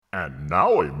And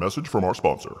now a message from our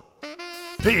sponsor.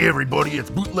 Hey everybody, it's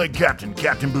Bootleg Captain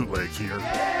Bootlegs here.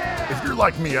 If you're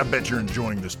like me, I bet you're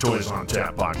enjoying this Toys on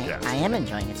Tap podcast. I am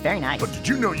enjoying it. It's very nice. But did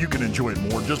you know you can enjoy it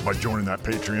more just by joining that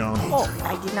Patreon? Oh,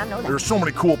 I did not know that. There's so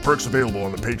many cool perks available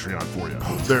on the Patreon for you.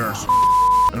 There's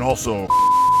and also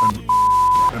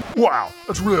and wow,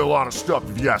 that's really a lot of stuff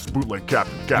if you ask Bootleg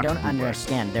Captain I don't Bootleg.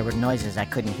 understand. There were noises I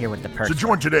couldn't hear with the perks. So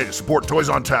join today to support Toys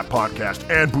on Tap podcast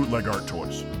and Bootleg Art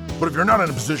Toys. But if you're not in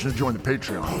a position to join the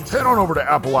Patreon, head on over to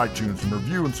Apple iTunes and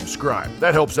review and subscribe.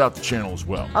 That helps out the channel as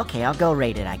well. Okay, I'll go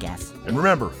rate it, I guess. And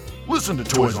remember, listen to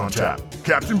Toys on Tap.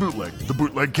 Captain Bootleg, the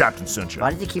Bootleg Captain sent you.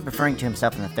 Why does he keep referring to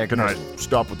himself in the third Can I person?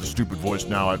 stop with the stupid voice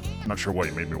now? I'm not sure why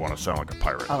you made me want to sound like a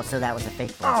pirate. Oh, so that was a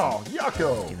fake voice. Oh,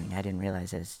 yucko! I didn't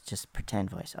realize it's just pretend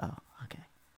voice. Oh, okay.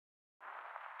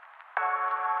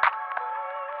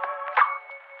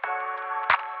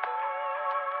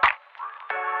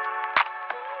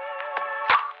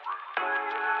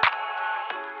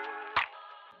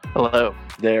 Hello.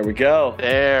 There we go.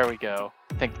 There we go.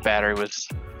 I think the battery was...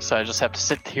 So I just have to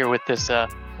sit here with this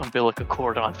umbilical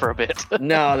cord on for a bit.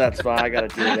 No, that's fine. I gotta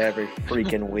do it every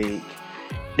freaking week.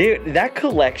 Dude, that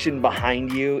collection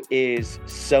behind you is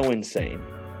so insane.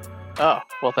 Oh,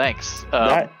 well, thanks.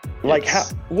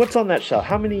 What's on that shelf?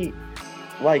 How many,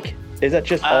 is that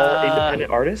just all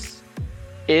independent artists?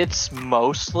 It's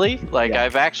mostly, Yeah.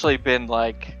 I've actually been,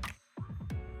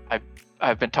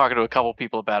 I've been talking to a couple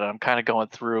people about it. I'm kind of going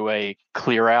through a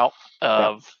clear out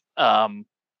of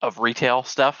retail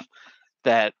stuff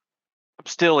that I'm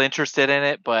still interested in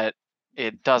it, but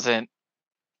it doesn't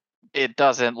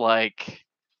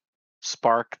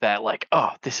spark that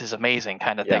oh, this is amazing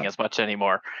kind of thing as much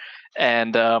anymore.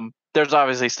 And there's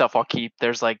obviously stuff I'll keep.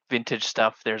 There's vintage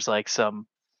stuff. There's some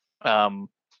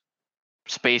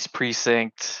Space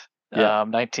Precinct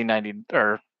 1990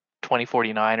 or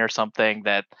 2049 or something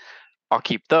that I'll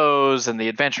keep those, and the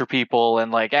Adventure People,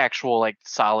 and actual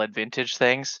solid vintage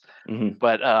things. Mm-hmm.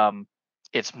 But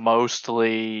it's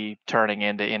mostly turning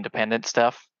into independent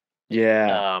stuff.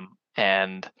 Yeah.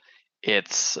 And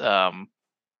it's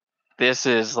this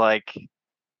is I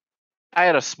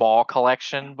had a small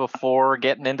collection before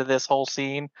getting into this whole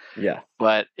scene. Yeah.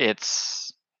 But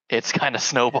it's kind of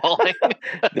snowballing.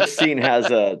 This scene has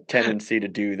a tendency to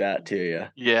do that to you.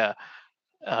 Yeah.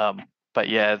 But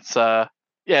yeah,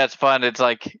 it's fun. It's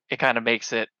it kind of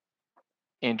makes it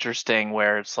interesting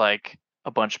where it's a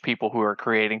bunch of people who are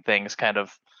creating things kind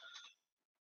of,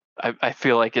 I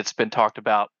feel like it's been talked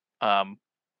about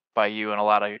by you and a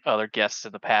lot of other guests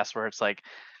in the past, where it's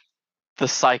the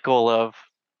cycle of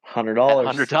 $100.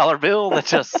 $100 bill that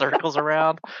just circles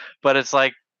around. But it's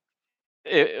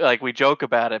we joke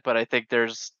about it, but I think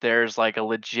there's a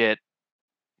legit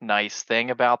nice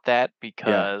thing about that,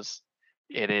 because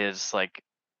it is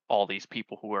all these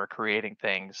people who are creating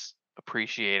things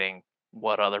appreciating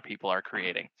what other people are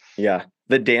creating. Yeah.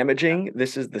 The damaging,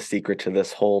 this is the secret to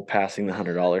this whole passing the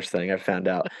 $100 thing I've found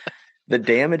out. The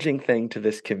damaging thing to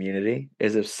this community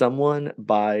is if someone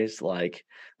buys,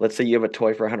 let's say you have a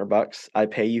toy for $100, I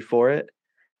pay you for it,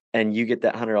 and you get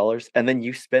that $100, and then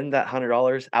you spend that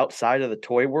 $100 outside of the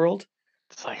toy world.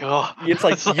 It's oh,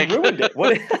 it's you ruined it.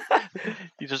 What?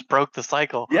 You just broke the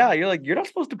cycle. Yeah, you're not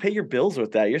supposed to pay your bills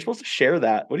with that. You're supposed to share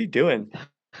that. What are you doing?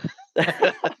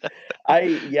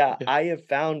 I have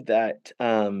found that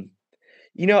I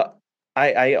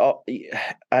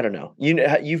don't know.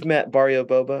 You've met Barrio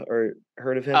Boba or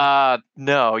heard of him?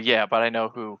 No, yeah, but I know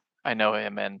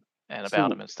him and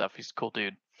about him and stuff. He's a cool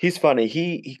dude. He's funny.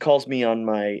 He calls me on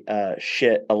my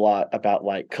shit a lot about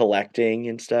collecting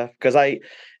and stuff, because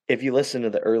if you listen to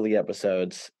the early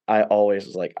episodes, I always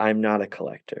was I'm not a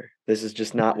collector. This is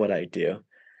just not what I do.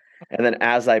 And then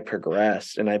as I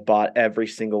progressed and I bought every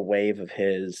single wave of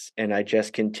his, and I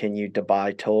just continued to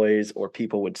buy toys or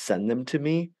people would send them to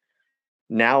me,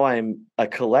 now I'm a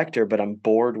collector, but I'm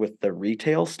bored with the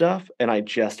retail stuff and I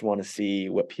just want to see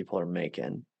what people are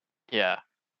making. Yeah.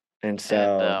 And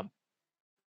so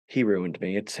he ruined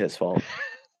me. It's his fault.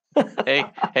 hey,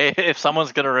 if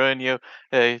someone's gonna ruin you,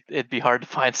 it'd be hard to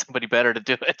find somebody better to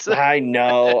do it. I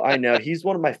know. He's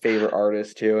one of my favorite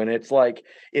artists too, and it's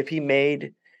if he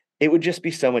made, it would just be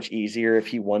so much easier if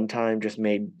he one time just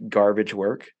made garbage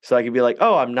work, so I could be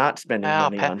oh, I'm not spending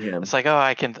money on him. It's oh,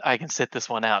 I can sit this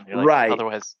one out. And you're right.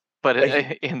 Otherwise, but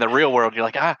in the real world, you're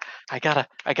I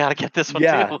gotta get this one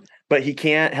too. But he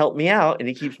can't help me out, and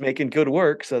he keeps making good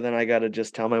work. So then I gotta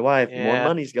just tell my wife more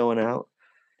money's going out.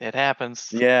 It happens.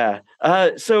 Yeah.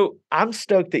 So I'm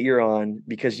stoked that you're on,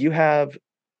 because you have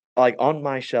on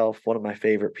my shelf one of my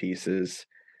favorite pieces.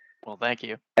 Well, thank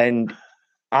you. And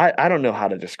I don't know how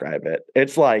to describe it.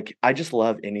 It's like I just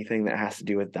love anything that has to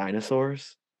do with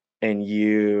dinosaurs, and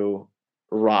you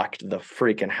rocked the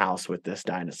freaking house with this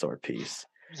dinosaur piece.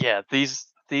 Yeah, these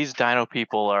dino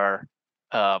people are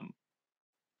um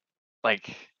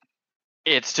like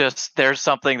it's just there's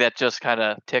something that just kind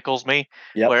of tickles me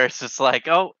Yep. where it's just like,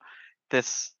 oh,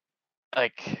 this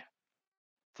like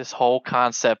this whole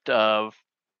concept of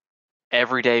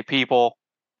everyday people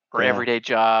or Yeah. everyday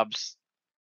jobs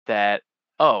that,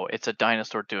 oh, it's a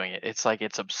dinosaur doing it. It's like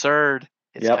it's absurd,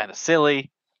 it's Yep. kind of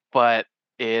silly, but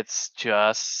it's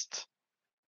just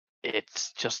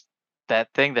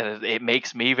that thing that it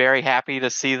makes me very happy to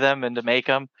see them and to make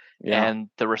them. Yeah. And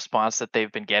the response that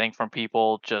they've been getting from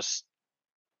people, just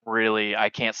really, I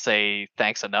can't say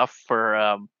thanks enough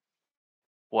for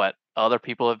what other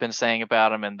people have been saying about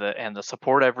them and the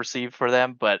support I've received for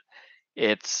them. But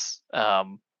it's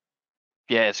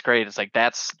yeah, it's great. It's like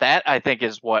that I think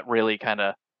is what really kind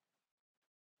of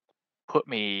put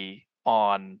me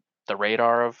on the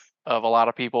radar of a lot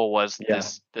of people was Yeah.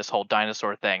 this whole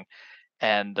dinosaur thing.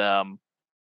 And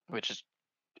which is,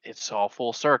 it's all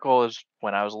full circle, is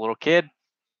when I was a little kid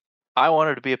I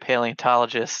wanted to be a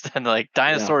paleontologist, and like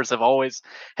Yeah. dinosaurs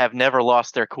have never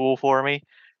lost their cool for me.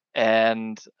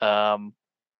 And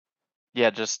yeah,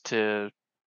 just to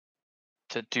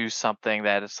do something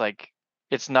that it's like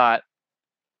it's not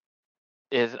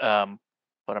is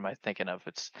what am I thinking of?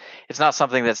 It's not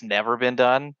something that's never been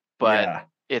done, but Yeah.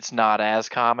 it's not as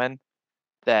common.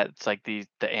 That it's like the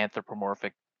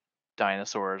anthropomorphic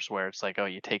dinosaurs, where it's like, oh,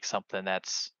 you take something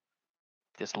that's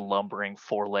this lumbering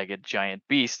four-legged giant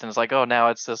beast, and it's like, oh, now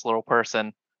it's this little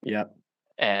person, Yep.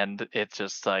 and it's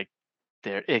just like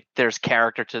there's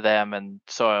character to them. And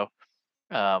so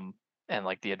um and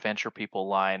like the adventure people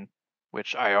line,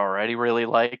 which I already really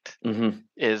liked, Mm-hmm.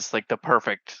 is like the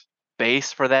perfect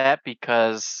base for that,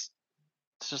 because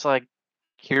it's just like,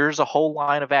 here's a whole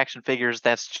line of action figures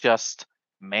that's just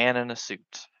man in a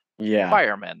suit, Yeah.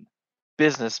 fireman,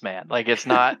 businessman. Like it's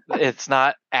not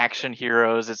action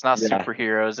heroes, it's not Yeah.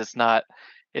 superheroes,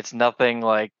 it's nothing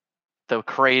like the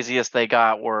craziest they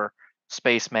got were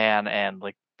spaceman and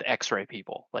like the X-ray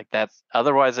people. Like that's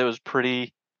otherwise it was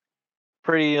pretty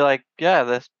like, yeah,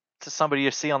 that's just somebody you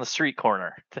see on the street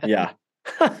corner. Yeah.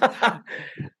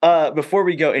 Before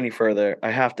we go any further,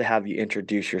 I have to have you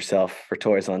introduce yourself for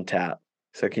Toys on Tap.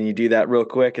 So can you do that real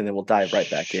quick, and then we'll dive right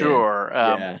back in? Sure.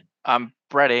 Yeah. I'm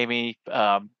Brett Amy.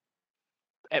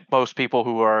 Most people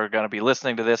who are going to be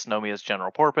listening to this know me as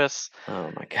General Porpoise,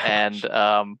 Oh my gosh.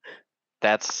 and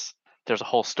that's there's a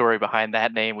whole story behind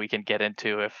that name we can get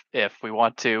into if we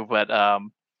want to. But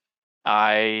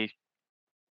I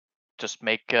just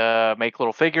make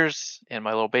little figures in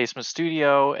my little basement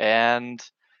studio, and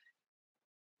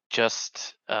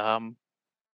just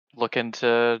looking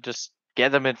to just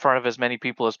get them in front of as many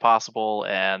people as possible,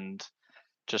 and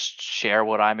just share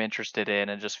what I'm interested in,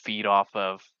 and just feed off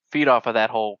of that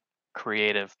whole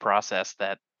creative process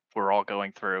that we're all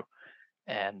going through,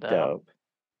 and Dope.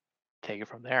 take it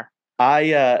from there.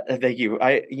 Thank you.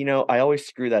 I always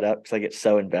screw that up because I get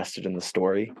so invested in the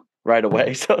story right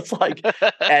away. So it's like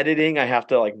editing, I have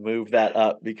to like move that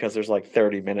up because there's like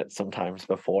 30 minutes sometimes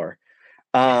before.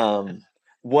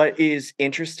 What is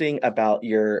interesting about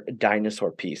your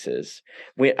dinosaur pieces?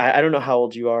 I don't know how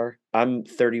old you are. I'm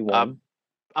 31.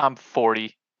 I'm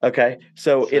 40. Okay.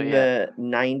 So So in yeah, the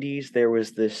 90s, there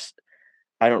was this,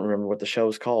 I don't remember what the show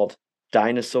was called,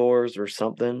 Dinosaurs or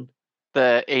something.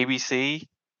 the ABC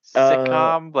Uh,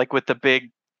 sitcom, like with the big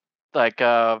like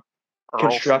Earl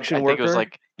Construction I think it was worker.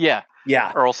 like, yeah,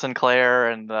 Yeah. Earl Sinclair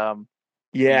and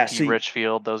Yeah. E.T. So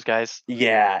Richfield, those guys.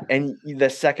 yeah, and the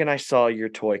second I saw your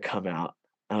toy come out,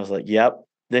 I was like, "Yep,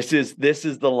 this is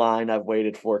the line I've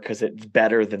waited for because it's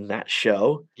better than that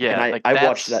show." And Yeah, like I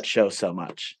watched that show so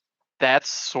much. that's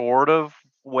sort of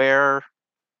where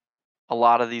a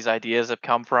lot of these ideas have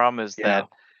come from, is Yeah, that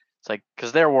it's like,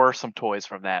 because there were some toys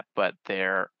from that, but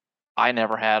I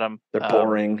never had them. they're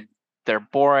boring. They're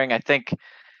boring. I think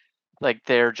like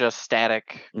they're just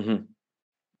Mhm.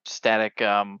 static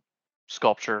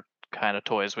sculpture kind of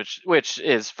toys, which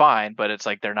is fine, but it's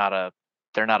like they're not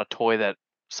a toy that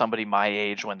somebody my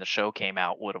age when the show came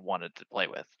out would have wanted to play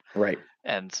with. Right.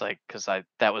 And it's like, because I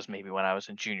that was maybe when I was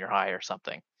in junior high or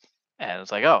something, and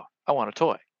it's like, oh, I want a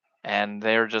toy. And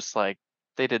they're just like,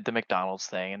 they did the McDonald's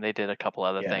thing and they did a couple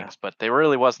other Yeah. things, but there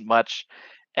really wasn't much.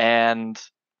 And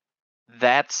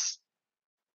that's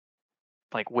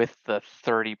like, with the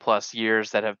 30 plus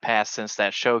years that have passed since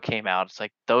that show came out, it's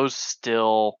like those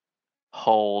still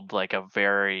hold like a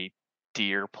very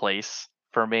dear place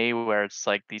for me, where it's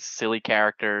like these silly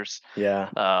characters Yeah.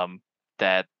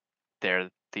 that they're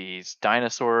these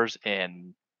dinosaurs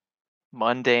in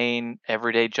mundane,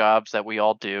 everyday jobs that we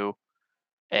all do,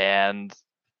 and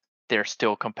they're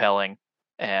still compelling.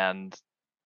 And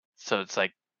so it's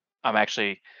like I'm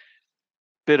actually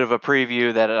bit of a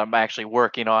preview that I'm actually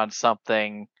working on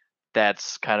something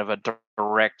that's kind of a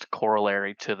direct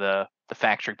corollary to the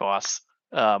Factory Boss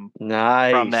from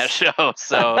that Nice. show.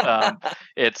 So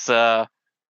it's the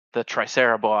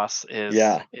Tricera Boss is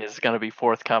Yeah. going to be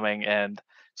forthcoming, and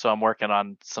so I'm working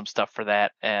on some stuff for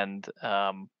that, and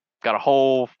got a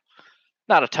whole,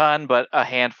 not a ton, but a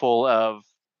handful of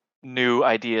new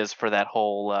ideas for that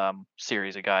whole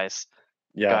series of guys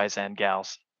Yeah. and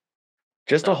gals.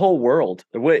 Just a So, whole world.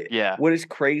 yeah. What is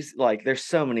crazy? Like, there's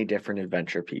so many different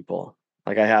adventure people.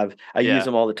 Like, I use Yeah.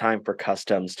 them all the time for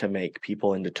customs to make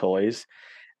people into toys.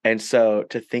 And so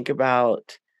to think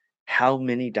about how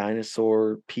many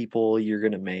dinosaur people you're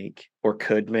gonna make or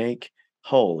could make,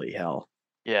 holy hell.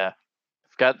 Yeah.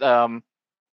 I've got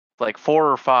like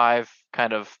 4 or 5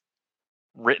 kind of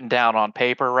written down on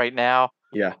paper right now.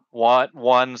 Yeah.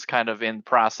 One's kind of in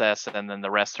process, and then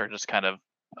the rest are just kind of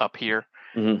up here.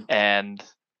 Mhm. And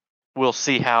we'll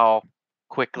see how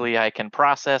quickly I can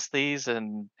process these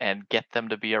and get them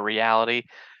to be a reality.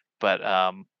 But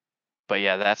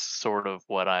yeah, that's sort of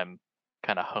what I'm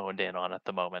kind of honed in on at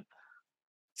the moment.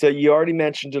 So you already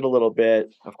mentioned it a little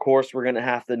bit. Of course, we're gonna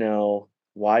have to know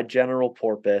why General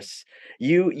Porpoise.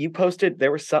 You posted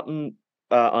there was something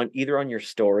on either on your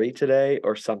story today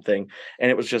or something,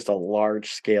 and it was just a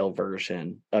large scale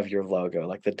version of your logo,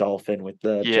 like the dolphin with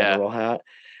the Yeah. general hat.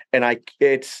 And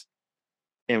it's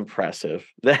impressive.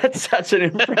 That's such an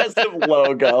impressive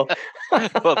logo.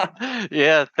 Well,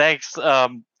 yeah, thanks.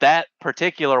 That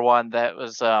particular one that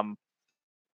was that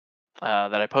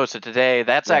I posted today,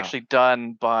 that's Yeah. actually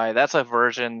done by, that's a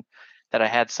version that I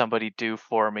had somebody do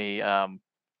for me.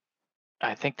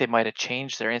 I think they might have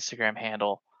changed their Instagram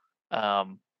handle.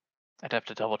 I'd have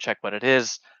to double check what it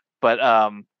is, but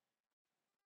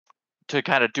to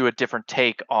kind of do a different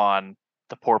take on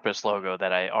the Porpoise logo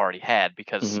that I already had,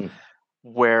 because Mhm.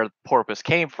 where Porpoise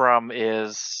came from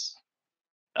is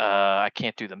I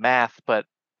can't do the math, but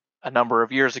a number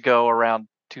of years ago, around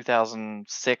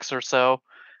 2006 or so,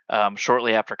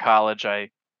 shortly after college, I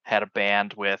had a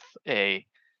band with a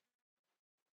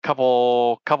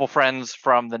couple friends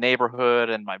from the neighborhood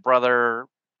and my brother.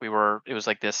 It was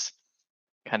like this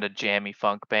kind of jammy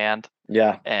funk band,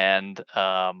 Yeah. and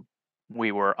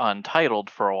we were untitled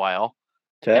for a while.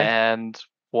 Okay. And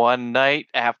one night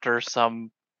after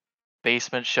some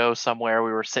basement show somewhere,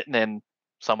 we were sitting in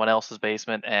someone else's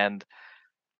basement, and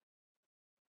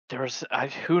there was,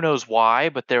 who knows why,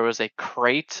 but there was a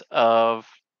crate of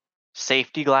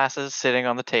safety glasses sitting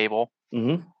on the table,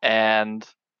 Mhm.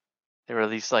 and there were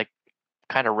these like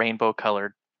kind of rainbow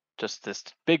colored, just this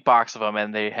big box of them,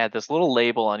 and they had this little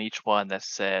label on each one that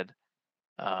said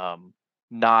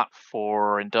not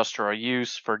for industrial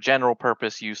use, for general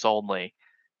purpose use only.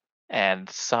 And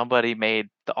somebody made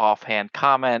the offhand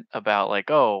comment about like,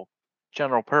 oh,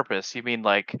 general purpose, you mean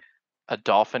like a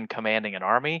dolphin commanding an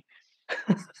army?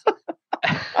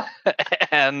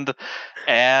 and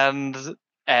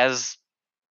as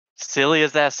silly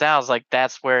as that sounds, like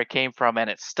that's where it came from, and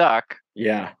it stuck.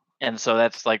 Yeah. And so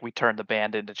that's like, we turned the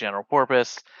band into General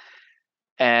Porpoise,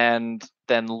 and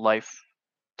then life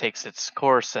takes its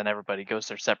course and everybody goes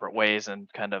their separate ways,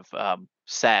 and kind of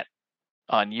sat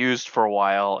unused for a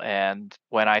while. And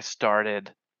when I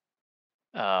started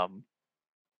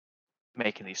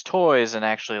making these toys and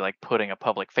actually like putting a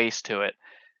public face to it,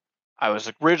 I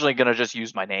was originally going to just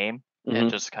use my name and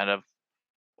Mhm. just kind of,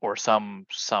 or some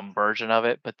version of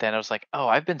it. But then I was like, oh,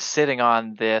 I've been sitting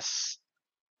on this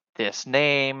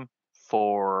name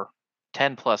for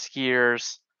 10 plus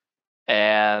years,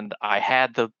 and I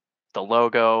had the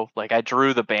logo, like I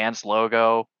drew the band's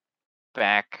logo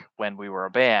back when we were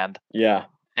a band. Yeah.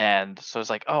 And so it's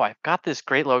like, oh, I've got this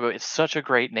great logo. It's such a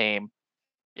great name.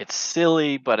 It's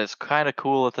silly, but it's kind of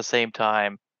cool at the same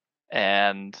time.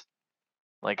 And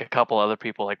like a couple other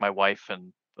people, like my wife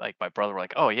and like my brother, were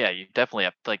like, oh yeah, you definitely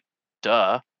have, like,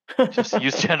 duh, just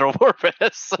use General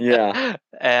Purpose. Yeah.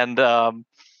 And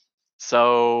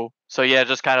so yeah,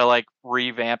 just kind of like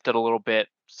revamped it a little bit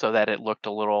so that it looked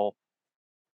a little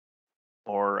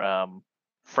more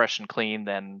fresh and clean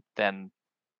than the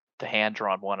hand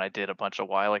drawn one I did a bunch a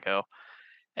while ago.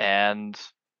 And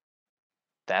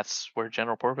that's where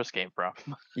General Purpose came from.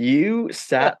 You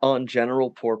sat on General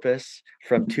Porpoise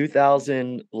from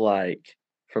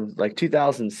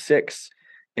 2006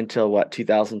 until what,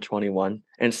 2021,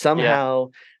 and somehow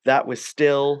that was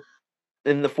still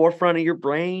in the forefront of your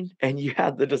brain, and you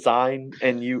had the design,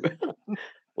 and you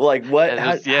Like what? It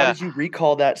How was- yeah. did you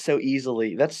recall that so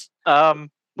easily? That's Well,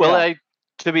 yeah.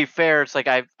 to be fair, it's like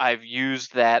I've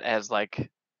used that as like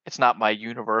it's not my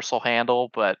universal handle,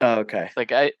 but Oh, okay.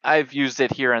 like I've used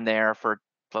it here and there for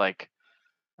like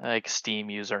Steam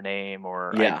username,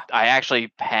 or Yeah. I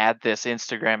actually had this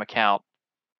Instagram account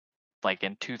like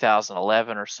in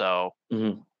 2011 or so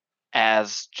Mhm.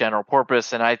 as general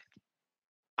purpose, and I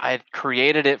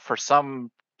created it for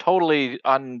some totally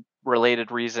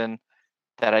unrelated reason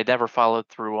that I never followed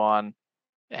through on,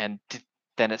 and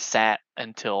then it sat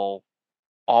until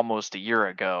almost a year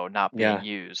ago not being Yeah.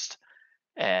 used,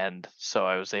 and so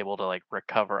I was able to like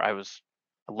recover. I was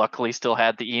luckily still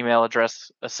had the email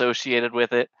address associated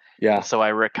with it, Yeah. and so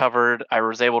I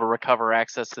was able to recover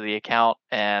access to the account,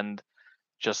 and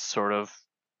just sort of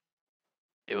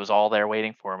it was all there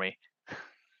waiting for me.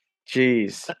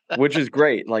 Jeez. Which is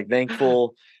great. Like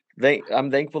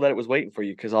I'm thankful that it was waiting for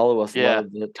you because all of us Yeah,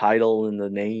 love the title and the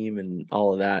name and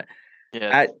all of that.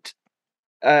 yeah,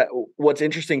 At what's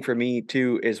interesting for me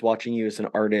too is watching you as an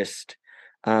artist.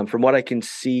 From what I can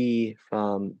see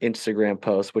from Instagram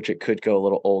posts, which it could go a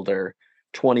little older,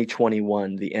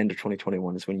 2021, the end of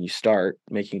 2021 is when you start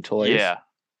making toys yeah,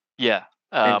 yeah.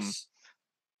 and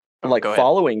like Go ahead.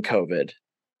 following COVID.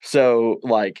 So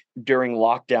like during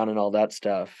lockdown and all that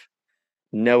stuff,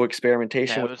 no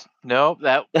experimentation That with was no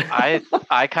that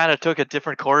I kind of took a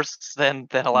different course than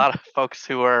a lot of folks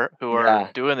who are yeah,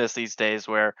 doing this these days,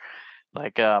 where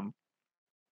like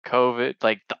COVID,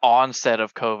 like the onset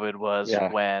of COVID was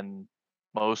yeah, when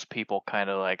most people kind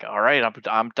of like, all right,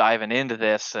 I'm diving into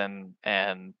this and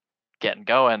getting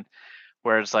going.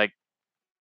 Whereas like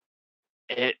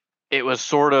it it was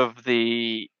sort of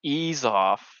the ease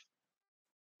off,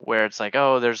 where it's like,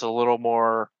 oh, there's a little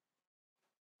more.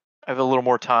 I have a little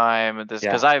more time at this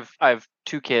because yeah. I've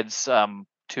two kids,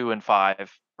 2 and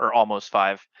 5, or almost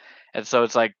 5, and so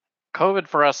it's like COVID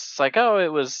for us. It's like, oh,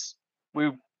 it was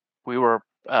we we were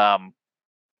a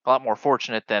lot more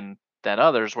fortunate than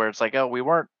others, where it's like, oh, we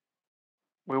weren't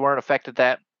affected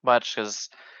that much because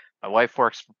my wife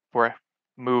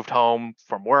moved home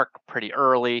from work pretty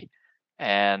early,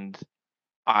 and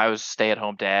I was stay at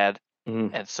home dad,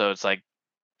 Mhm. and so it's like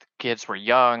kids were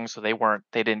young, so they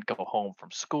didn't go home from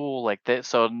school like that,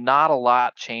 so not a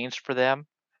lot changed for them,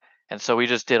 and so we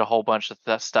just did a whole bunch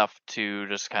of stuff to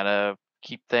just kind of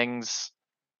keep things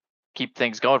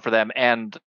going for them.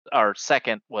 And our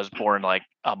second was born like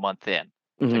a month in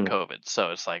to Mhm. COVID,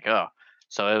 so it's like, oh,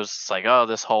 so it was like, oh,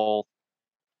 this whole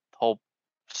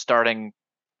starting,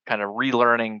 kind of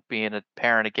relearning being a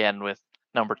parent again with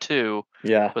number two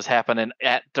Yeah. was happening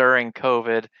at during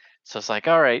COVID. So it's like,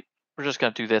 all right, we're just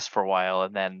gonna do this for a while,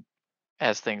 and then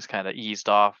as things kind of eased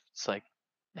off, it's like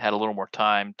had a little more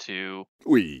time to.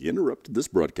 We interrupted this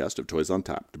broadcast of Toys on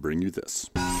Tap to bring you this.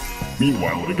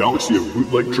 Meanwhile, in a galaxy of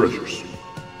bootleg treasures.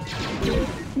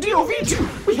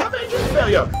 DOV2, we have engine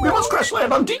failure. We must crash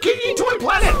land on DKE Toy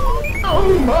Planet.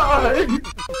 Oh my,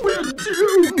 we're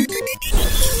doomed.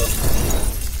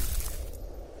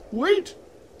 Wait,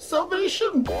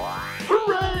 salvation.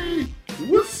 Hooray,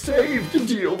 we're saved,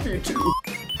 DOV2.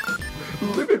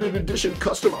 Limited edition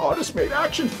custom artist-made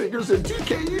action figures and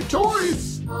DKE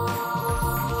toys.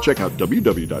 Check out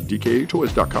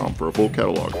www.dkatoys.com for a full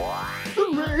catalog.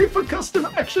 Hooray for custom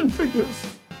action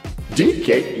figures.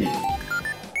 DKE.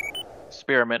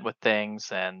 Experiment with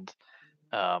things, and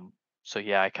so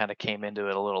yeah, I kind of came into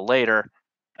it a little later,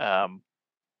 and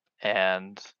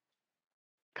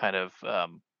kind of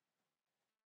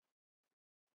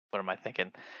what am I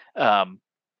thinking?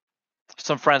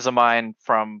 Some friends of mine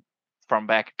from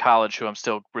back at college, who I'm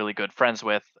still really good friends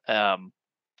with,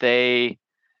 they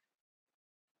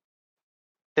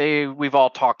we've all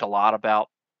talked a lot about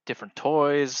different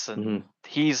toys, and Mhm.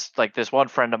 he's like, this one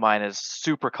friend of mine is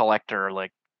super collector,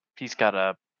 like he's got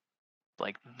a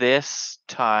like this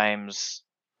times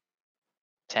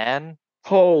 10,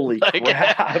 Holy like,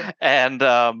 crap. and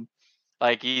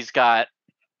like he's got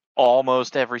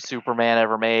almost every Superman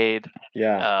ever made.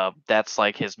 Yeah. That's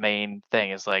like his main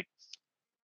thing, is like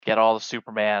get all the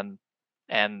Superman,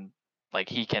 and like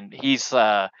he's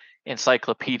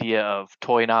encyclopedia of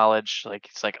toy knowledge. Like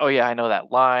it's like, oh yeah, I know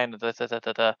that line, da, da, da,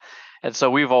 da, da. And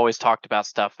so we've always talked about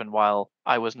stuff, and while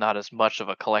I was not as much of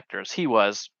a collector as he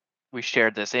was, we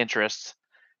shared this interest,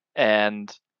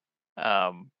 and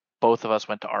both of us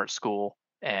went to art school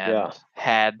and Yeah.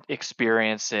 had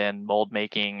experience in mold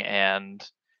making and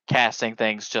casting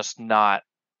things, just not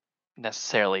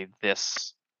necessarily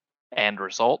this end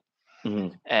result.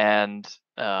 Mhm. And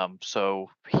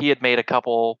so he had made a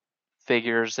couple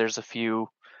figures. There's a few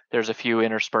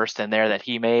interspersed in there that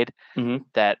he made Mhm.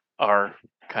 that are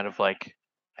kind of like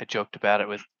joked about it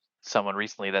with someone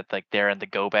recently that like they're in the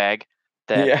go bag.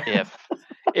 That Yeah.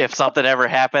 if something ever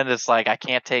happened, it's like I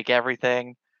can't take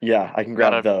everything. Yeah, I can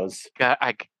grab those.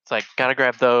 It's like gotta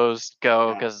grab those, go,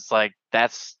 Yeah. because it's like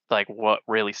that's like what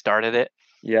really started it.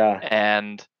 Yeah.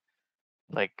 And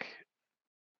like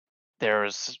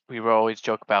we would always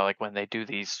joke about like when they do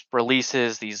these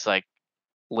releases, these like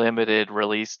limited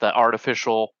release, the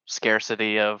artificial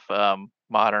scarcity of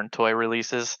modern toy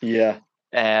releases, Yeah.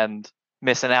 and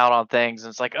missing out on things.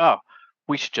 And it's like, oh,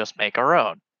 we should just make our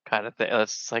own kind of thing.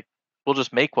 It's like we'll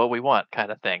just make what we want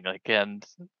kind of thing. Like, and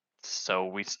so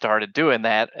we started doing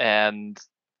that, and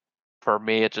for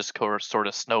me, it just sort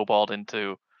of snowballed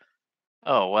into,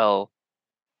 oh well,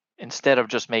 instead of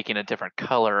just making a different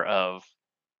color of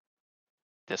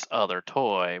this other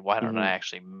toy, why don't I Mhm.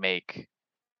 actually make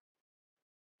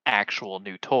actual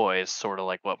new toys, sort of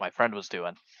like what my friend was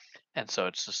doing? And so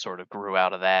it just sort of grew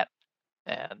out of that,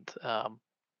 and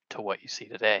to what you see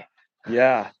today.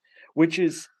 Yeah. Which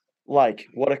is like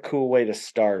what a cool way to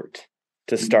start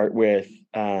with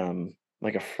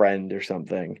like a friend or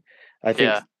something. I think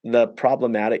Yeah. the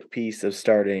problematic piece of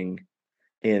starting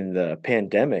in the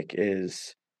pandemic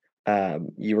is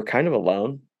you were kind of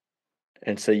alone.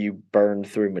 And so you burned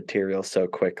through material so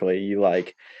quickly. You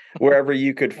like wherever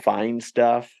you could find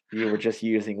stuff, you were just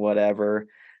using whatever.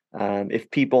 If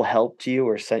people helped you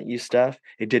or sent you stuff,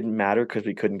 it didn't matter because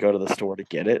we couldn't go to the store to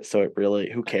get it. So it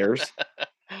really, who cares?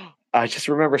 I just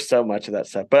remember so much of that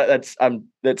stuff. But I'm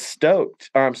stoked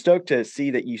to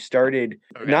see that you started.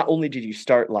 Okay. Not only did you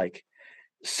start like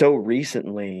so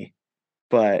recently,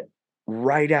 but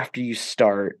right after you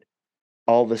start,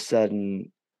 all of a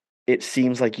sudden it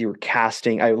seems like you were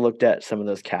casting. I looked at some of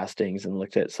those castings and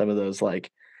looked at some of those,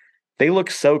 like, they look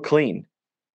so clean.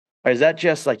 Or is that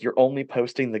just like you're only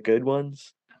posting the good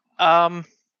ones?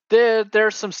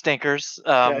 There's some stinkers.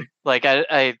 Okay. Like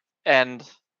I and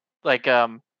like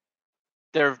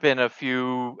there have been a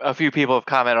few people have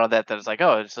commented on that it's like,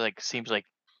 oh, it's like seems like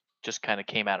just kind of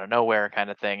came out of nowhere kind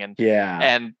of thing. Yeah.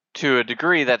 And to a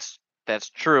degree that's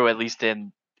true, at least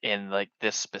in like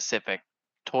this specific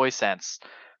toy sense.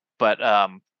 But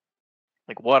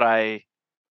like what I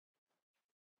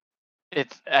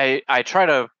try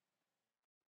to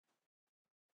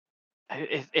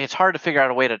it's hard to figure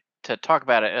out a way to talk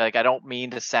about it. Like I don't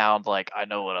mean to sound like I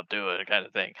know what I'm doing kind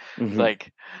of thing. Mhm.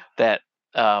 Like that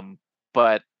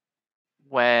but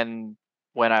when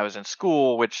I was in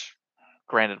school, which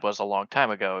granted was a long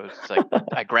time ago, it's like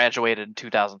I graduated in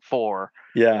 2004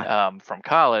 Yeah. from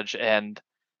college, and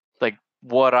like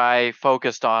what I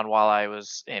focused on while I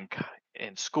was in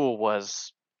school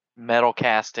was metal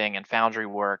casting and foundry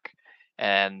work,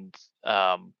 and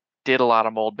did a lot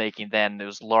of mold making. Then it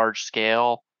was large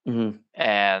scale, Mhm.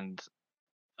 and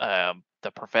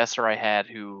the professor I had,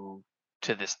 who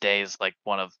to this day is like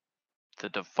one of the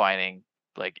defining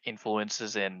like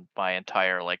influences in my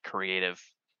entire like creative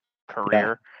Yeah.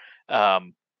 career,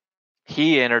 um,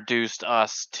 he introduced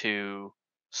us to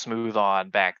Smooth On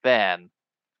back then.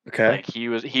 Okay. Like he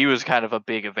was kind of a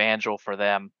big evangel for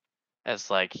them, as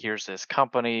like, here's this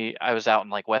company. I was out in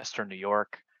like Western New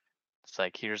York. It's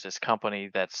like, here's this company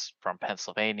that's from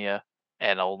Pennsylvania,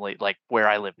 and only like where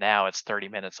I live now, it's 30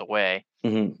 minutes away.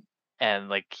 Mhm. And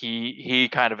like he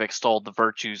kind of extolled the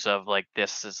virtues of like,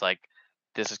 this is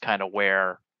kind of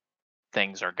where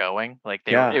things are going. Like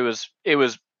Yeah. it was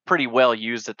pretty well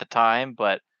used at the time,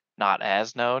 but not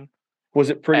as known. Was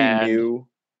it pretty And new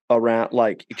around,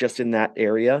 like, just in that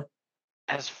area?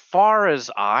 as far as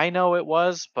I know, it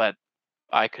was, but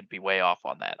I could be way off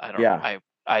on that. I don't. Yeah.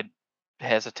 I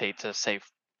hesitate to say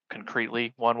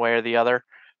concretely one way or the other,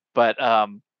 but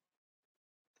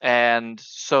and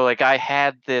so like I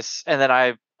had this, and then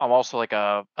I'm also like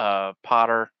a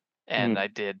potter, and Mhm. I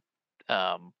did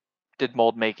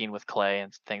mold making with clay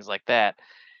and things like that.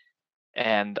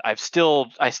 And I still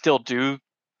do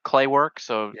clay work,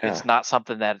 so Yeah. it's not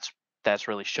something that's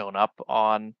really shown up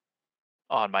on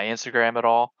my Instagram at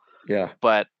all. Yeah.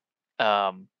 But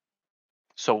um,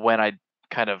 so when I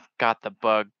kind of got the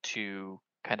bug to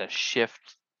kind of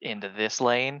shift into this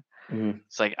lane, Mhm.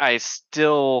 it's like I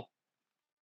feel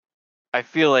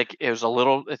like it was a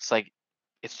little. It's like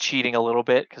it's cheating a little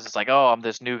bit, because it's like, oh, I'm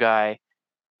this new guy,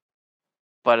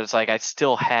 but it's like I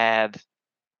still had.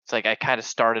 It's like I kind of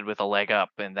started with a leg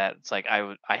up, in that it's like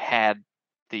I had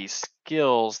these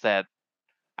skills that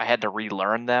I had to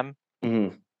relearn them,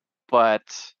 Mhm. but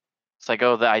it's like,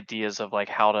 oh, the ideas of like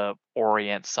how to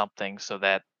orient something so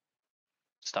that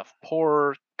stuff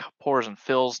pours and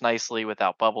fills nicely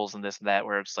without bubbles and this and that,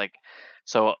 where it's like,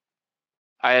 so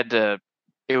I had to.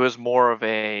 It was more of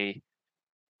a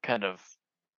kind of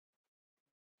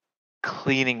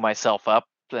cleaning myself up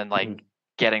and like Mhm.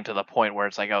 getting to the point where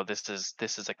it's like, oh, this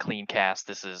is a clean cast.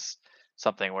 This is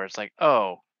something where it's like,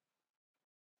 oh,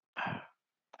 I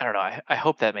don't know. I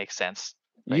hope that makes sense.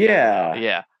 Like, I don't know.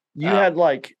 Yeah. Yeah. You had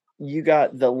like you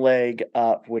got the leg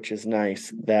up, which is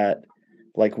nice. That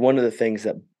like one of the things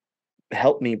that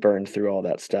helped me burn through all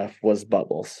that stuff was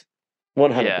bubbles.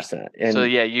 100%. So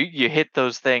And yeah, you hit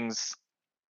those things,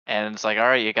 and it's like, all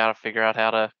right, you got to figure out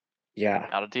how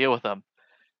yeah. to deal with them.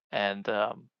 And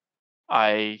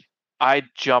I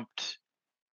jumped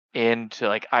into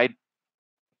like I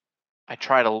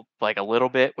tried like a little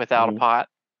bit without a Mhm. pot,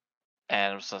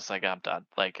 and it was just like, I'm done.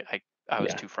 Like I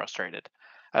was Yeah. too frustrated.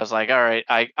 I was like, all right,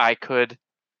 I could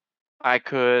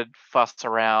fuss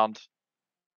around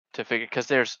to figure,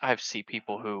 because I've seen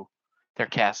people who they're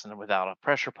casting without a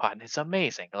pressure pot, and it's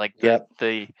amazing. Like Yep.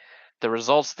 the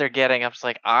results they're getting, I'm just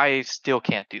like, I still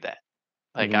can't do that.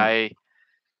 Like Mhm.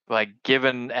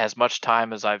 given as much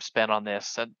time as I've spent on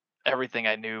this and everything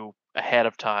I knew ahead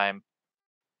of time,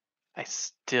 I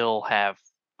still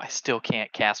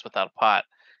can't cast without a pot.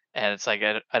 And it's like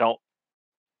I don't.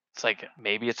 It's like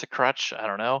maybe it's a crutch. I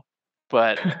don't know,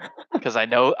 but because I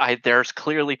know there's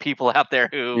clearly people out there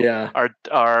who Yeah.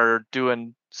 are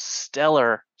doing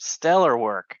stellar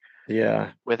work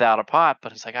Yeah. without a pot.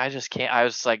 But it's like I just can't. I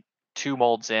was like 2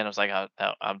 molds in. I was like, oh,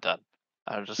 no, I'm done.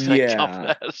 I was just like jumping.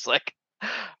 Yeah. It's like,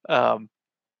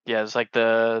 yeah, it's like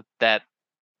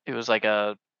it was like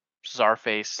a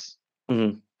Czarface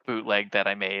Mhm. bootleg that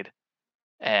I made,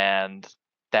 and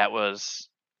that was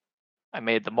I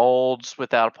made the molds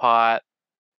without a pot.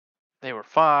 They were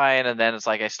fine, and then it's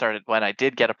like when I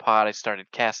did get a pot, I started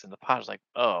casting the pot. I was like,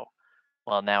 oh,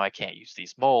 well, now I can't use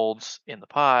these molds in the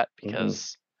pot Mhm.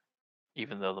 because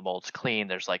even though the mold's clean,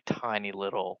 there's like tiny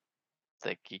little,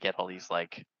 like you get all these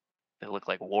like they look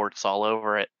like warts all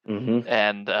over it, Mhm.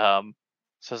 and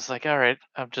so it's like, all right,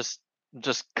 I'm just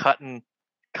cutting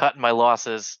my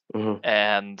losses Mhm.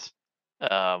 and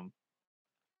um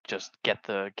just get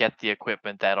the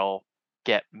equipment that'll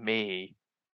get me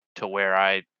to where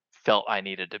I felt I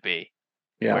needed to be,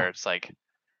 Yeah. where it's like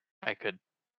I could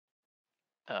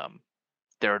um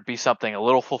there would be something a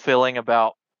little fulfilling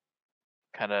about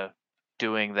kind of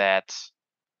doing that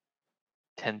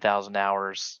 10,000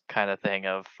 hours kind of thing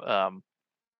of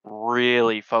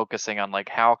really focusing on like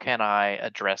how can I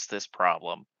address this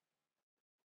problem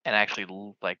and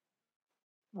actually like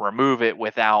remove it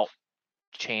without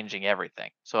changing everything.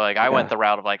 So like I went Yeah. the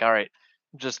route of like, all right,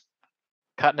 I'm just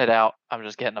cutting it out. I'm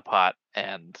just getting a pot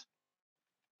and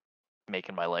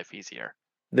making my life easier.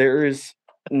 There is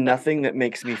nothing that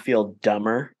makes me feel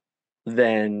dumber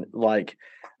than like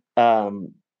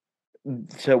um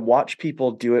to watch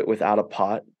people do it without a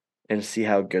pot and see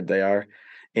how good they are.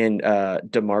 And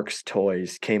DeMarc's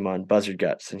Toys came on Buzzard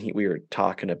Guts, and we were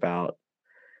talking about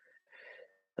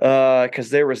because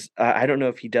there was I don't know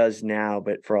if he does now,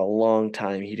 but for a long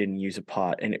time he didn't use a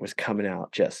pot, and it was coming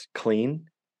out just clean.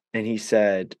 And he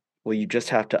said, "Well, you just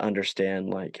have to understand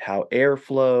like how air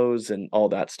flows and all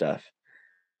that stuff."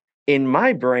 In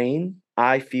my brain,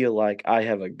 I feel like I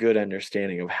have a good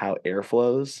understanding of how air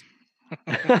flows.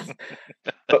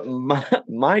 But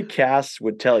my cast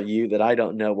would tell you that I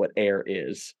don't know what air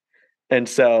is. And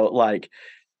so, like,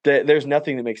 there's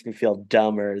nothing that makes me feel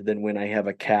dumber than when I have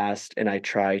a cast and I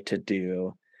try to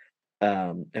do,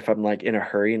 if I'm, like, in a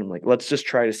hurry and I'm like, "Let's just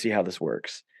try to see how this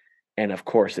works." And, of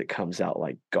course, it comes out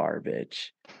like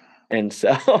garbage. And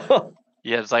so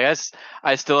Yeah, it's like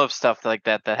I still have stuff like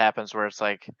that happens where it's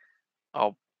like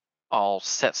I'll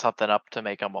set something up to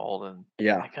make a mold and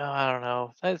yeah, like, oh, I don't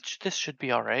know, this should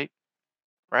be all right,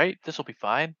 right? This will be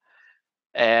fine.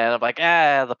 And I'm like,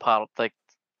 the pot like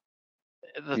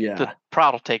the yeah,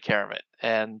 prod will take care of it.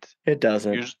 And it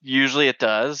doesn't. usually it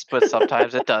does, but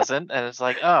sometimes it doesn't. And it's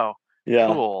like, oh, Yeah,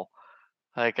 cool.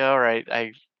 Like, all right,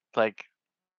 like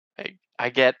I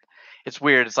get. It's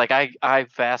weird. It's like I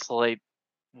vacillate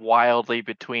wildly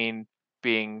between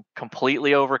being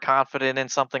completely overconfident in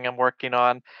something I'm working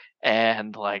on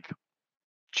and like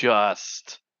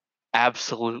just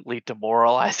absolutely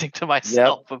demoralizing to yep,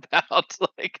 myself about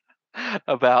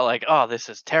like, oh, this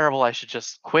is terrible, I should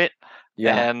just quit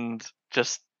yeah, and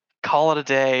just call it a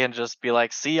day and just be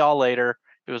like, see y'all later,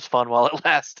 it was fun while it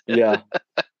lasted. yeah.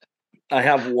 I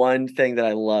have one thing that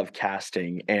I love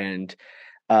casting, and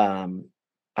um,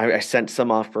 I sent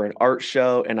some off for an art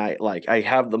show, and I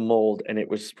have the mold, and it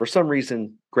was for some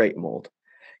reason great mold.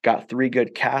 Got 3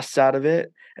 good casts out of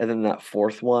it, and then that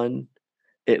 4th one,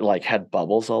 it like had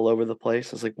bubbles all over the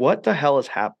place. I was like, "What the hell is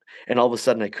happening?" And all of a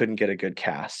sudden, I couldn't get a good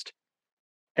cast,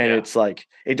 and Yeah. it's like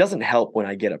it doesn't help when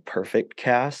I get a perfect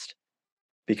cast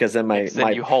because then my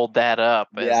you hold that up.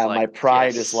 As yeah, like, my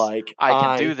pride yes, is like, I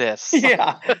can do this.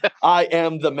 Yeah, I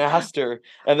am the master.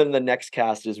 And then the next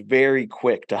cast is very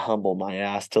quick to humble my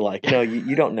ass to like, no,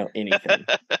 you don't know anything.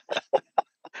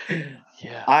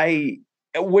 Yeah.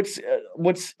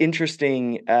 What's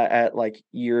interesting at like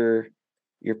your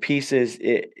pieces,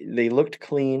 they looked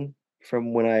clean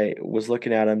from when I was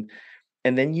looking at them,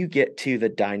 and then you get to the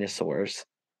dinosaurs.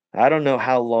 I don't know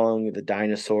how long the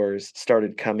dinosaurs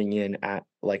started coming in at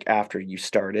like after you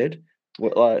started.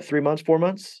 3 months, 4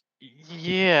 months?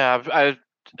 Yeah,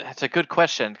 that's a good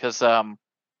question because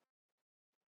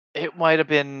it might have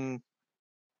been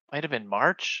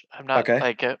March. I'm not Okay.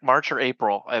 like March or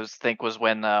April. Was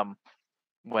when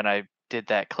I did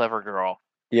that Clever Girl,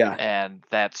 Yeah. and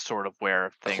that's sort of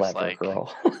where things Clever like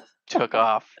girl. took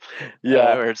off.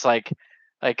 Yeah. Where it's like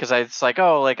because it's like,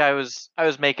 oh, like I was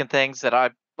making things that I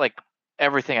like.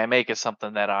 Everything I make is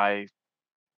something that I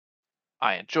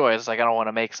enjoy. It's like I don't want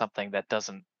to make something that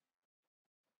doesn't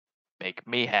make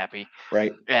me happy.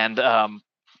 Right. And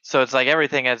so it's like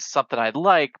everything is something I'd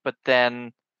like, but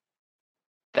then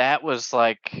that was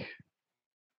like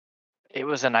it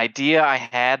was an idea I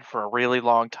had for a really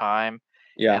long time,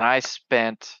 and Yeah.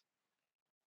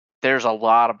 there's a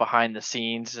lot of behind the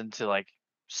scenes into like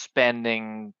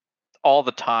spending all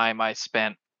the time I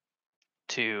spent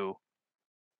to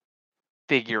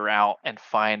figure out and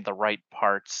find the right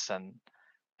parts and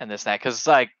this and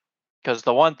that because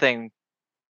the one thing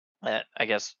that I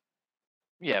guess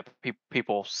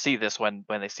people see this when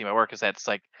they see my work is that it's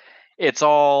like it's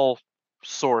all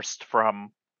sourced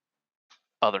from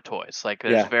other toys. Like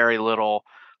there's Yeah. very little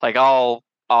like I'll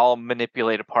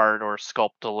manipulate a part or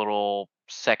sculpt a little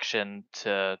section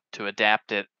to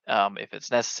adapt it if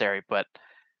it's necessary, but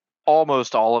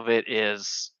almost all of it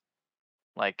is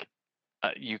like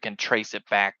you can trace it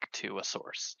back to a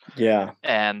source. Yeah.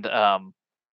 And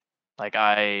like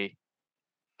I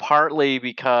partly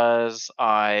because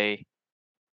I'm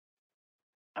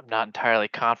not entirely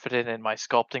confident in my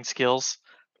sculpting skills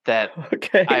that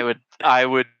Okay. I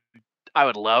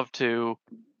would love to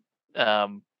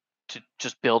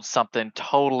just build something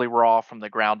totally raw from the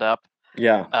ground up.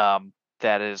 Yeah.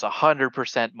 That is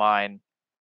 100% mine.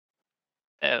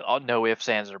 No ifs,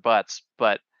 ands, or buts.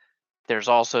 But there's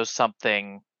also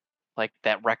something like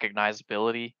that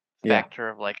recognizability Yeah. factor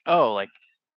of like, oh, like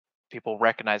people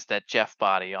recognize that Jeff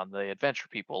body on the Adventure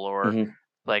People, or Mhm.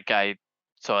 like I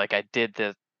did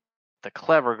the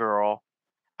Clever Girl.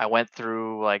 I went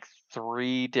through like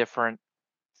 3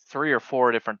 or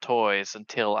 4 different toys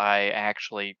until I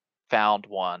actually found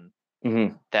one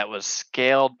Mhm. that was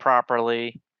scaled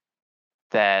properly,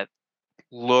 that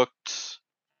looked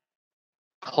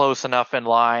close enough in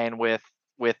line with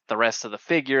the rest of the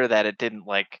figure that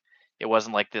it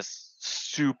wasn't like this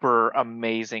super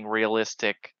amazing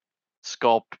realistic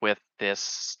sculpt with this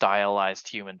stylized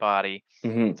human body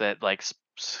Mhm. that like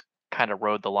kind of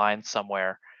rode the line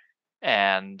somewhere.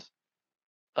 And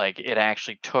like it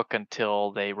actually took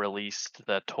until they released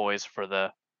the toys for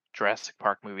the Jurassic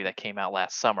Park movie that came out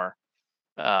last summer.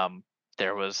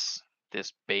 There was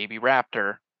this baby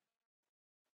raptor.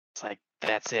 It's like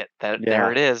that's it. There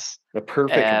Yeah. it is. The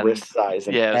perfect And wrist size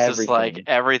and yeah, it's just like everything.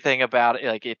 everything about it.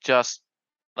 Like it just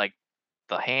like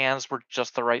the hands were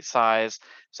just the right size.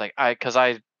 It's like I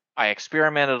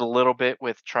experimented a little bit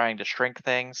with trying to shrink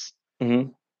things.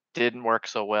 Mhm. Didn't work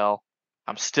so well.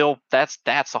 I'm still that's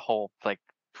a whole like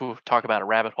talk about a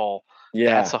rabbit hole.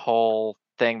 That's Yeah. a whole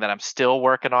thing that I'm still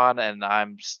working on, and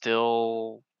I'm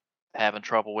still having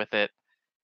trouble with it.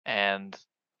 And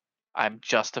I'm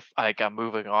I'm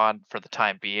moving on for the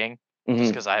time being, just Mhm.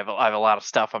 because I have a lot of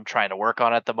stuff I'm trying to work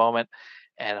on at the moment,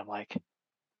 and I'm like,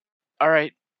 all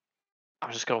right,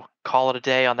 I'm just gonna call it a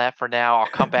day on that for now. I'll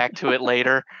come back to it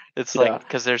later. It's like Yeah.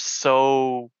 because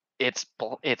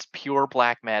it's pure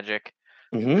black magic,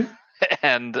 Mhm.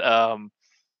 and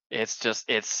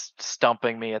it's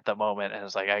stumping me at the moment, and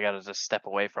it's like I gotta just step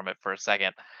away from it for a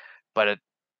second. But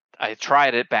I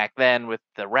tried it back then with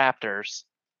the Raptors,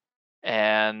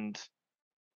 and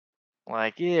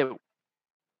like it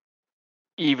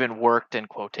even worked in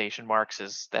quotation marks,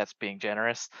 is that's being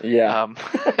generous. Yeah.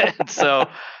 And so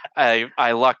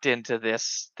I lucked into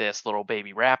this little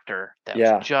baby raptor that was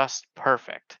Yeah. just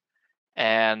perfect.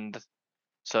 And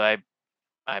so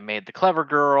I made the Clever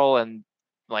Girl, and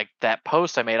like that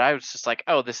post I made, I was just like,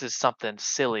 oh, this is something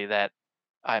silly that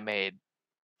I made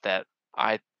that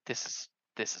this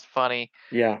is funny.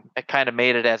 Yeah. I kind of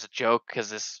made it as a joke because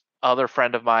this other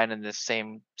friend of mine in this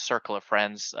same circle of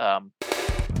friends,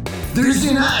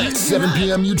 Thursday night, 7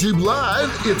 p.m. YouTube Live,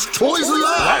 it's Toys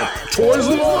Alive! Toys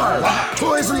Alive!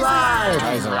 Toys Alive!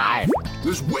 Toys alive.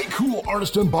 This way cool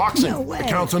artist unboxing. No way.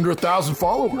 Accounts under 1,000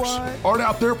 followers. What? Art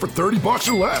out there for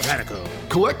 $30 or less. Radical.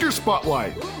 Collector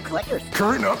spotlight. Ooh, collectors.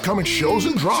 Current and upcoming shows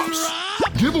and drops.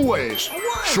 Giveaways.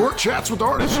 Short chats with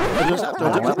artists. And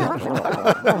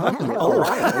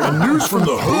news from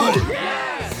the hood.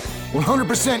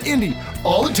 100% indie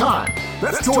all the time.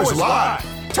 That's Toys Live.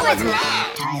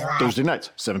 Thursday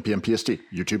nights, 7 p.m. PST,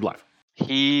 YouTube Live.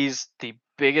 He's the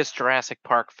biggest Jurassic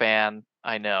Park fan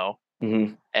I know,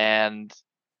 Mhm. and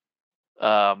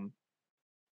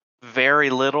very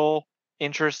little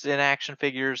interest in action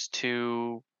figures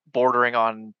to bordering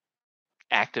on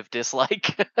active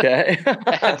dislike. Okay.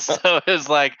 And so it's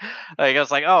like I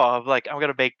was like, oh, I'm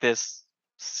gonna make this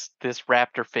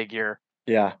raptor figure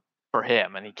Yeah. for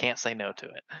him, and he can't say no to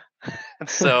it. And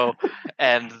so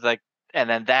and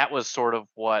then that was sort of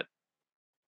what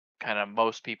kind of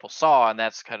most people saw, and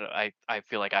that's kind of I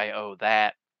feel like I owe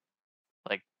that,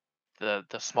 like the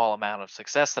small amount of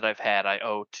success that I've had, I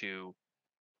owe to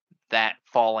that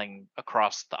falling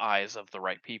across the eyes of the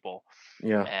right people.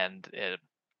 Yeah. And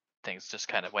things just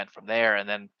kind of went from there. And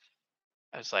then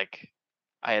I was like,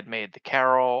 I had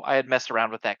messed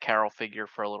around with that Carol figure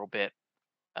for a little bit,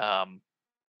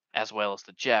 as well as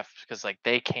the Jeff, because like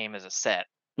they came as a set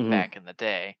Mhm. back in the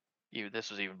day.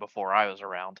 This was even before I was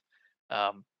around.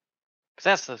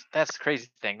 Because that's the crazy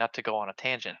thing. Not to go on a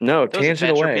tangent. No, Those tangent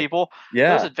adventure away. people, those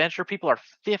Yeah. adventure people are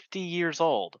 50 years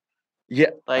old.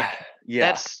 Yeah. Like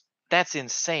Yeah. that's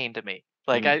insane to me.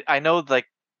 Like Mhm. I know like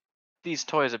these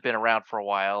toys have been around for a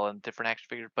while and different action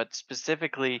figures, but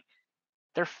specifically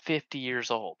they're 50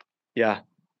 years old Yeah.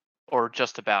 or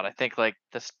just about. I think like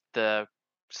the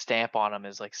stamp on them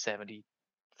is like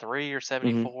 73 or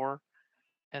 74.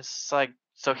 And it's like,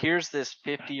 so here's this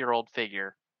 50-year-old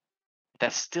figure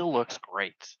that still looks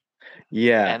great.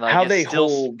 Yeah. And, like, how it's they still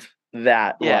hold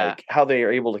that, Yeah. like how they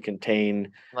are able to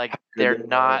contain. Like after they're the-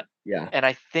 not, Yeah. and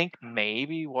I think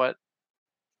maybe what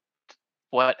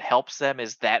helps them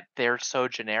is that they're so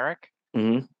generic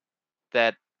Hmm.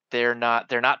 that they're not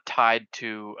tied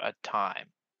to a time.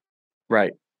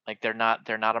 Right. Like they're not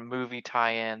a movie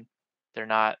tie-in. They're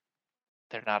not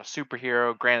a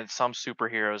superhero. Granted, some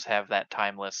superheroes have that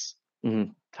timeless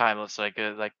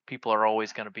like people are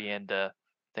always going to be into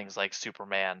things like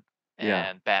Superman and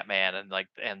Yeah. Batman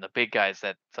and the big guys,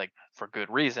 that like for good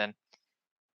reason.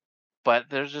 But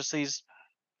there's just these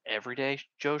everyday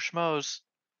Joe Schmoes,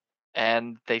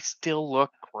 and they still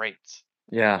look great.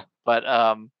 Yeah. But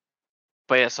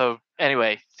yeah, so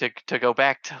anyway, to go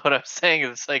back to what I was saying,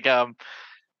 it's like I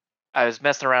was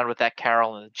messing around with that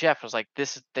Carol and the Jeff. I was like,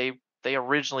 they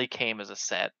originally came as a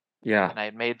set, Yeah. and I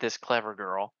had made this Clever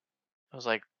Girl. I was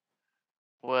like,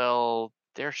 well,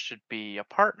 there should be a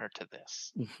partner to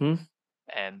this. Hmm.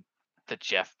 And the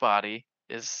Jeff body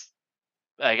is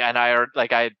like, and I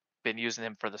had been using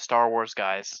him for the Star Wars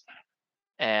guys,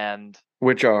 and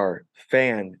Which are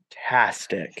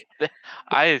fantastic.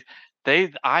 I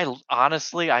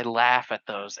honestly I laugh at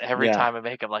those every Yeah. time I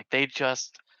make them. Like they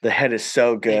The head is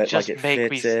so good. just Like it make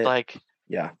fits me it. like,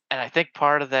 Yeah. and I think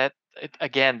part of that,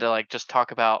 again, to like just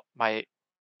talk about my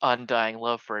undying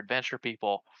love for adventure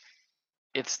people,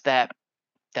 it's that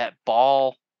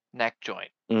ball neck joint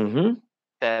Mm-hmm.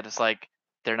 that is like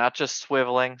they're not just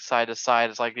swiveling side to side.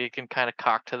 It's like you can kind of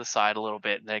cock to the side a little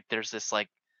bit, and like there's this like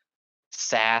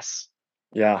sass.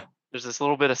 Yeah. There's this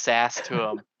little bit of sass to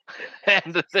them,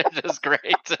 and they're just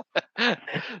great.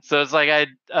 So it's like I'd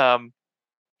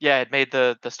made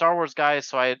the Star Wars guys,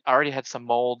 so I already had some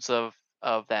molds of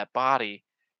that body,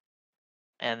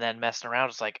 and then messing around,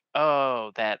 it's like,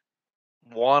 oh, that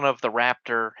one of the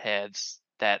raptor heads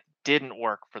that didn't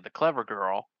work for the Clever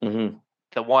Girl, Mm-hmm.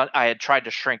 the one I had tried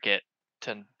to shrink it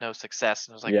to no success,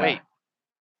 and I was like, Yeah. wait,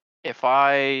 if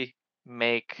I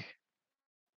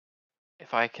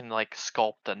can like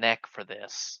sculpt the neck for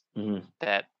this Mm-hmm.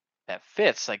 that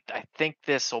fits, like I think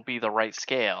this will be the right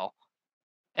scale,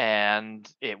 and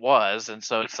it was. And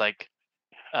so it's like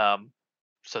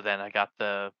so then I got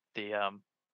the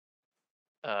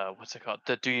what's it called,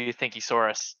 the Do You Think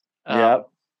Thesaurus, Yep.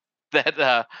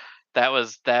 that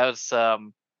was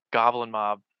Goblin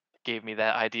Mob gave me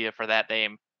that idea for that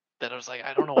name, that I was like,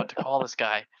 I don't know what to call this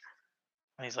guy.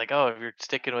 And he's like, oh, if you're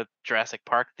sticking with Jurassic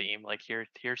Park theme, like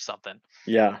here's something.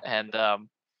 Yeah. And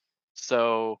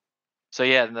so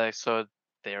yeah, and so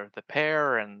they're the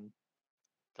pair, and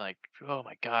like, oh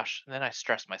my gosh. And then I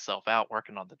stressed myself out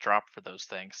working on the drop for those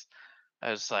things. I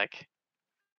was like,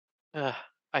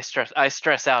 I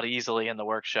stress out easily in the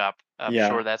workshop. I'm Yeah.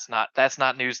 sure that's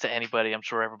not news to anybody. I'm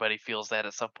sure everybody feels that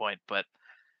at some point, but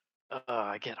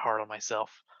I get hard on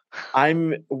myself.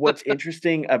 What's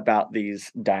interesting about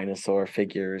these dinosaur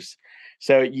figures.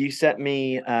 So you sent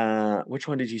me, which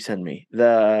one did you send me?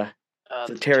 The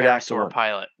The pterodactyl pterosaur one.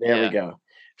 pilot. There we Yeah. go.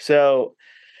 So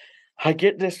I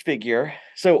get this figure.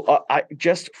 So I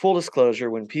just full disclosure,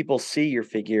 when people see your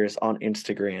figures on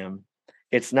Instagram,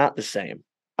 it's not the same.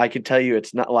 I can tell you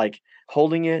it's not like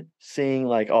holding it, seeing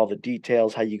like all the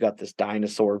details, how you got this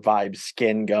dinosaur vibe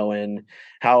skin going,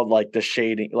 how like the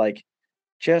shading, like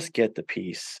just get the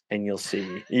piece and you'll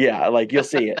see. Yeah, like you'll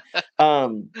see it.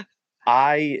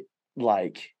 I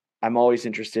like I'm always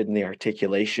interested in the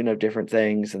articulation of different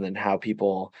things and then how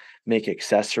people make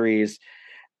accessories.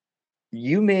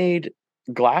 You made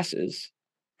glasses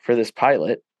for this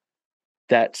pilot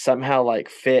that somehow like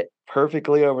fit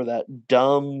perfectly over that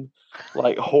dumb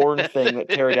like horn thing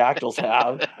that pterodactyls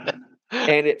have,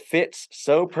 and it fits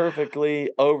so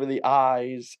perfectly over the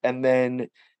eyes. And then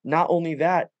not only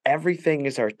that, everything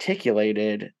is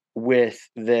articulated with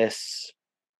this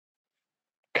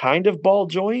kind of ball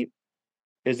joint.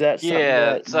 Is that something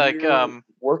Yeah, that it's like you're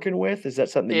working with? Is that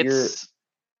something that you're it's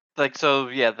like, so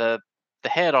yeah, the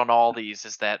head on all these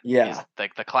is Yeah.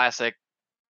 like the classic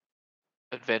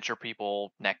adventure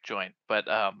people neck joint, but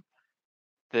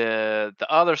the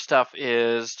other stuff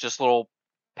is just little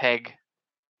peg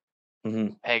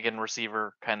Mhm. peg and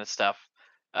receiver kind of stuff.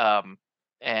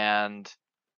 And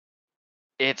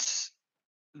it's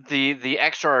the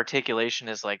extra articulation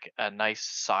is like a nice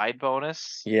side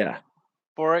bonus Yeah.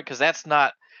 for it, because that's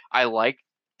not, I like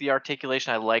the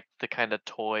articulation, I like the kind of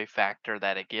toy factor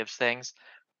that it gives things,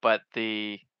 but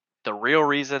the real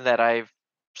reason that I've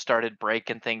started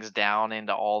breaking things down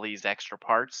into all these extra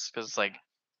parts, because like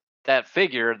that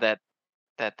figure that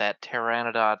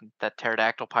pteranodon, that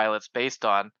pterodactyl pilot's based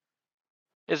on,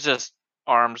 is just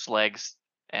arms, legs,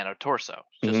 and a torso,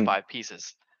 just Mhm. 5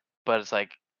 pieces. But it's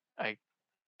like I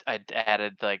I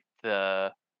added like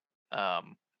the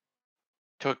um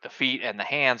took the feet and the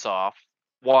hands off,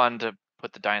 one to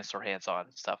put the dinosaur hands on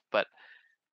and stuff, but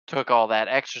took all that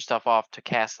extra stuff off to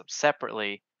cast them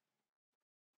separately,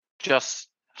 just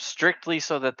strictly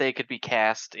so that they could be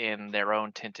cast in their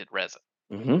own tinted resin.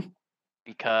 Mhm.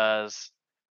 Because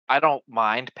I don't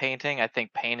mind painting. I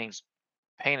think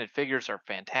painted figures are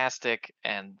fantastic,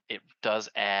 and it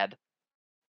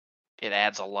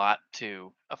adds a lot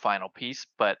to a final piece.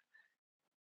 But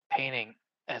painting,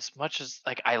 as much as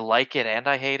like I like it and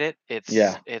I hate it,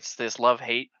 Yeah. it's this love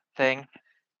hate thing,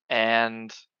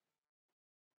 and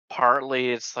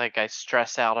partly it's like I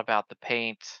stress out about the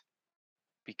paint,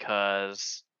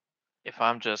 because if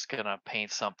I'm just gonna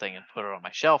paint something and put it on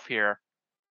my shelf here,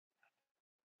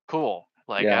 cool.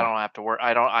 Like I Yeah. don't have to work.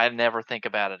 I never think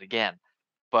about it again.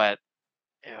 But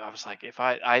I was like, if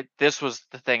I this was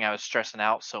the thing I was stressing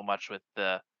out so much with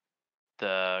the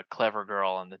clever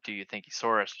girl and the Do You Think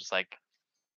Saurus, was like,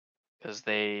 because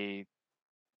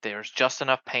there's just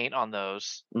enough paint on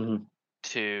those Mhm.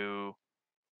 to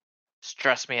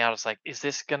stress me out. It's like, is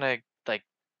this gonna, like,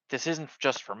 this isn't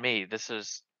just for me. This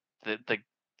is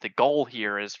the goal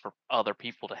here is for other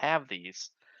people to have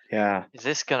these. Yeah. Is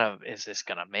this gonna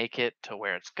make it to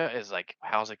where is like,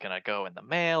 how's it gonna go in the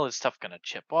mail? Is stuff gonna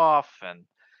chip off? And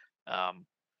um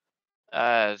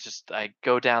just I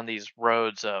go down these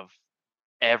roads of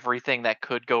everything that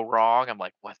could go wrong. I'm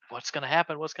like, what's gonna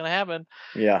happen? What's gonna happen?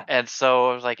 Yeah. And so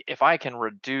I was like, if I can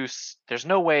reduce, there's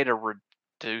no way to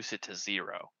reduce it to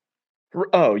zero.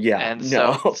 Oh, yeah. And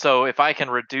so No. so if I can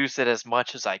reduce it as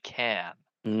much as I can,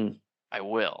 Mhm. I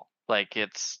will. Like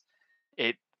it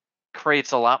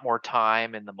creates a lot more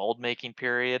time in the mold making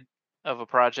period of a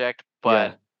project,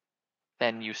 but Yeah.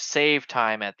 then you save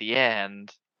time at the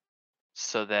end,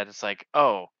 so that it's like,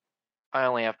 oh, I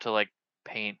only have to like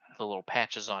paint the little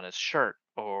patches on his shirt,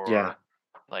 Yeah. or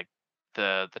like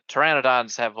the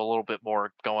pteranodons have a little bit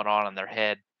more going on in their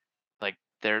head. Like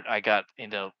there, I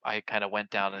kind of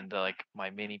went down into like my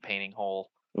mini painting hole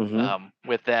Mhm.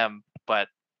 with them, but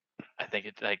I think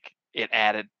it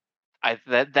added.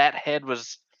 That head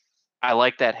was, I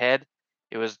like that head.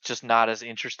 It was just not as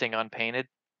interesting unpainted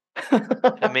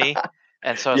to me,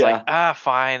 and so I was like, Yeah.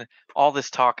 fine. All this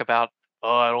talk about,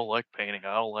 oh, I don't like painting.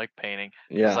 I don't like painting.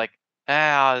 It's Yeah. like,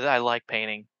 I like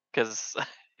painting because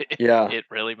Yeah. it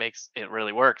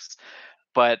really works.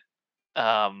 But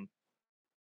um,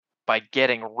 by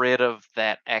getting rid of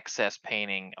that excess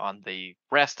painting on the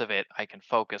rest of it, I can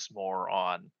focus more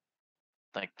on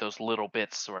like those little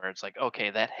bits where it's like, okay,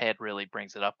 that head really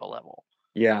brings it up a level.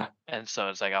 Yeah. And so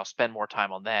it's like I'll spend more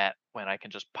time on that when I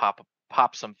can just pop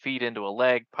some feet into a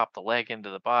leg, pop the leg into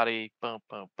the body, boom,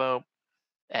 boom, boom,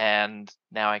 and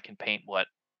now I can paint what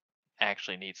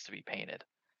actually needs to be painted.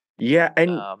 Yeah,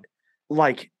 and, Um,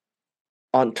 like,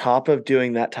 on top of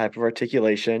doing that type of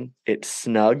articulation, it's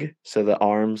snug, so the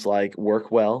arms like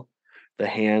work well, the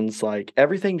hands like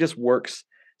everything just works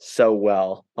so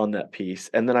well on that piece.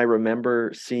 And then I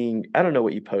remember seeing, I don't know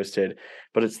what you posted,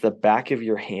 but it's the back of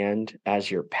your hand as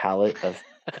your palette of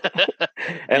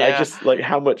and I Yeah. just like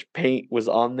how much paint was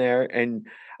on there. And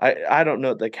I don't know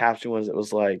what the caption was. It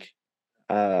was like,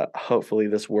 hopefully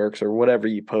this works or whatever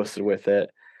you posted with it.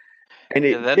 And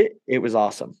Yeah, it was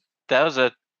awesome. that was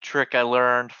a trick I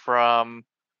learned from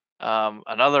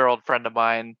another old friend of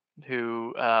mine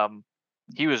who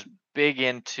he was big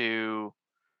into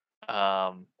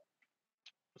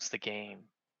what's the game?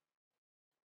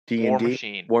 War D&D,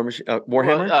 Machine.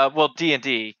 Warhammer. Well,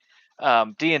 D&D,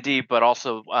 D&D, but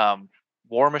also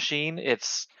War Machine.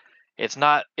 It's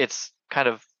not. It's kind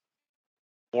of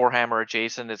Warhammer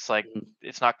adjacent. It's like Mhm.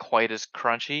 it's not quite as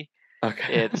crunchy.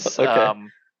 Okay. It's Okay.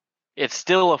 it's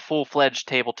still a full-fledged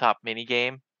tabletop mini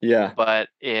game, Yeah. but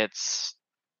it's.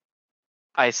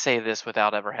 I say this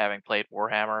without ever having played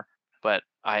Warhammer, but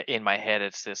in my head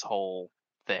it's this whole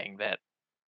thing that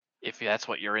if that's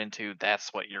what you're into,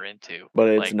 that's what you're into. But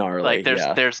it's Like gnarly.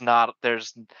 Yeah. there's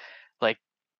like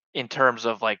in terms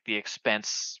of like the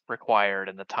expense required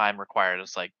and the time required,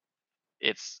 it's like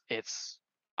it's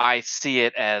I see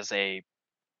it as a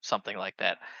something like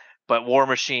that. But War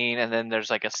Machine, and then there's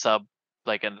like a sub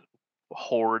like a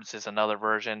Hordes is another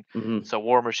version. Mhm. So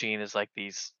War Machine is like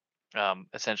these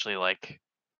essentially like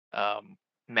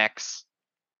mechs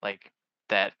like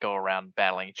that go around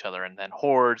battling each other, and then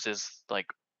Hordes is like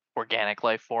organic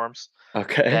life forms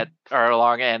Okay. that are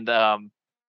along. And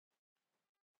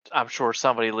I'm sure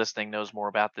somebody listening knows more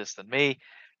about this than me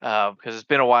because it's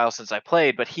been a while since I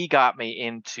played. But he got me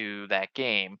into that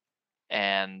game,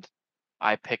 and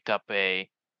I picked up a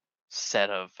set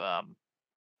of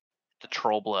the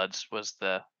Troll Bloods was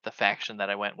the faction that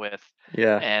I went with,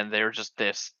 Yeah. and they were just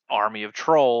this army of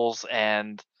trolls,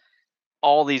 and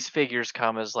all these figures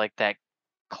come as like that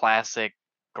classic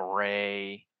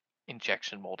gray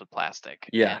injection molded plastic,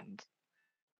 Yeah. and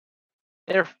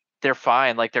they're they're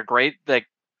fine. Like they're great. Like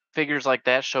figures like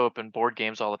that show up in board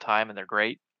games all the time, and they're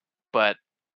great. But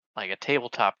like a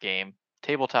tabletop game,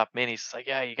 tabletop minis, it's like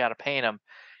yeah, you got to paint them.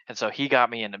 And so he got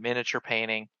me into miniature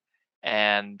painting,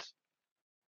 and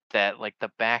that like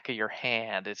the back of your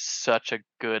hand is such a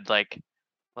good like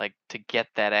to get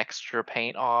that extra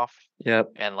paint off,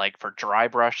 Yep. and like for dry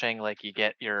brushing, like you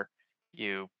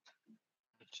you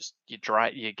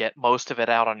get most of it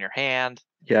out on your hand,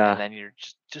 and Yeah. then you're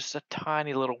just a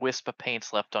tiny little wisp of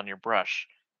paint's left on your brush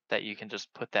that you can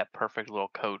just put that perfect little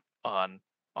coat on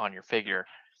your figure.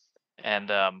 And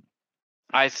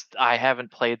I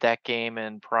haven't played that game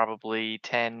in probably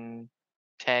 10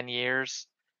 years.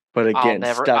 But again,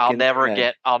 stuck in your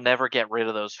head. I'll never get rid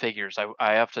of those figures.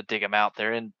 I have to dig them out.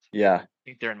 Yeah. I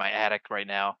think they're in my attic right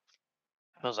now.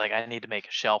 I was like, I need to make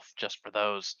a shelf just for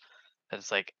those. And it's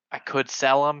like I could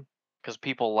sell them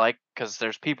because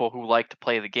there's people who like to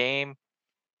play the game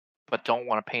but don't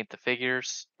want to paint the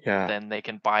figures. Yeah. Then they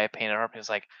can buy a painted art. It's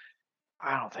like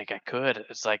I don't think I could.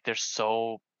 It's like there's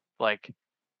so like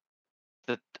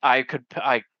that I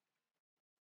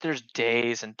there's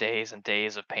days and days and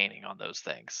days of painting on those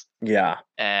things, Yeah.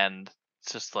 and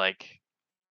it's just like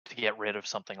to get rid of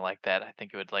something like that, I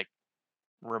think it would like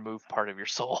remove part of your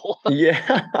soul.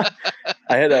 Yeah.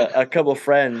 I had a couple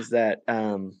friends that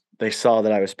they saw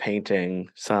that I was painting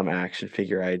some action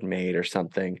figure I had made or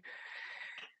something.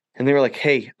 And they were like,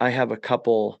 "Hey, I have a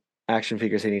couple action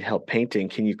figures I need help painting.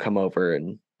 Can you come over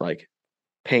and like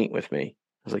paint with me?"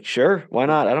 I was like, "Sure, why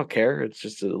not? I don't care. It's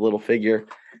just a little figure."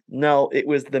 No, it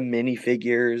was the mini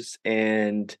figures,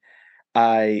 and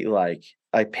I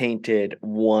painted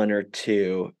one or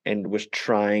two and was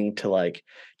trying to like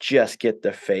just get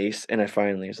the face, and I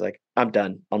finally was like, "I'm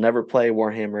done. I'll never play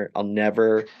Warhammer. I'll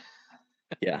never."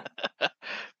 Yeah.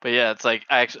 But yeah, it's like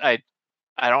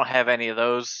I don't have any of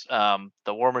those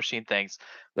the War Machine things,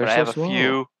 They're but I so have a small.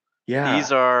 few. Yeah.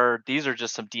 These are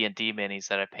just some D&D minis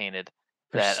that I painted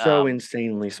They're that so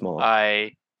insanely small.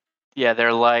 yeah,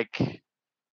 they're like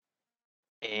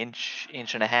inch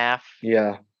and a half,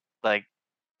 Yeah. like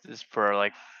this is for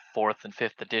like 4th and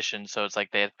 5th edition, so it's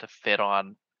like they have to fit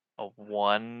on a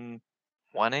 1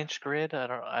 inch grid.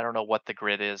 I don't know what the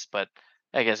grid is, but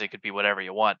I guess it could be whatever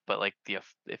you want. But like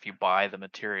if you buy the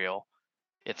material,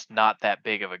 it's not that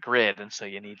big of a grid, and so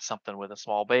you need something with a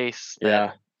small base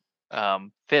that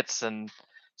fits. And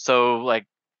so like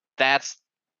that's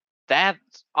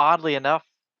oddly enough,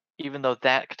 even though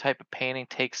that type of painting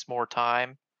takes more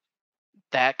time,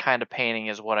 that kind of painting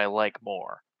is what I like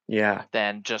more Yeah.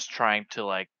 than just trying to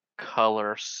like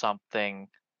color something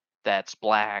that's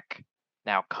black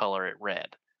now color it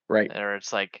red. Right. Or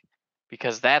it's like,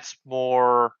 because that's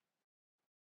more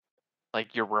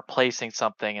like you're replacing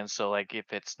something, and so like if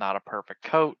it's not a perfect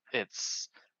coat, it's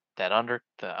the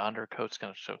undercoat's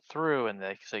going to show through, and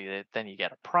then you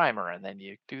get a primer, and then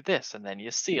you do this, and then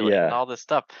you seal it, and Yeah. all this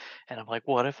stuff. And I'm like,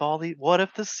 what if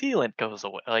the sealant goes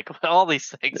away? Like all these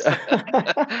things. And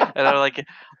I'm like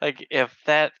if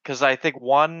that, because I think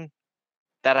one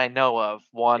that I know of,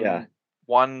 Yeah.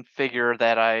 one figure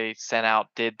that I sent out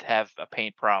did have a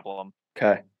paint problem.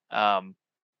 Okay.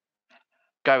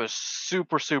 Guy was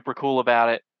super super cool about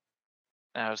it,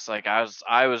 and I was like, oh,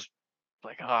 I was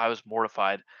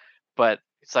mortified, but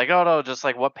it's like, oh no, just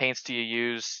like, what paints do you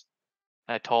use?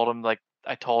 And I told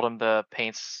him the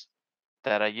paints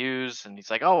that I use, and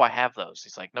he's like, oh, I have those.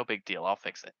 He's like, no big deal, I'll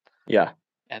fix it. Yeah.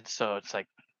 And so it's like,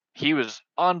 he was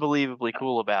unbelievably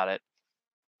cool about it,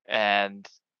 and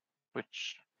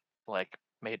which like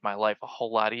made my life a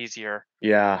whole lot easier.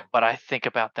 Yeah. But I think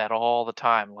about that all the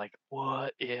time, like,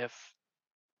 what if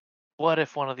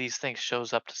one of these things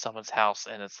shows up to someone's house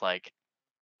and it's like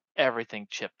everything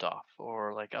chipped off,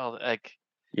 or like, oh, like,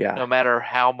 Yeah. no matter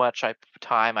how much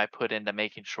time I put into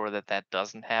making sure that that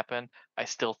doesn't happen, I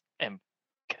still am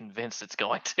convinced it's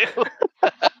going to.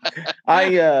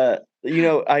 I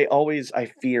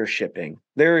fear shipping.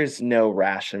 There is no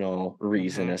rational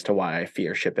reason Mhm. as to why I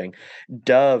fear shipping.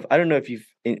 Dove, I don't know if you've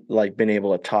been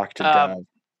able to talk to Dove.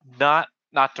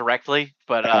 Not directly,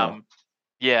 but Oh.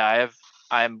 yeah,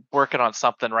 I'm working on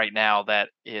something right now that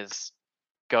is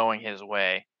going his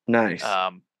way. Nice.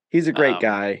 Um, He's a great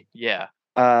guy. yeah.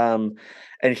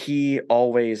 And he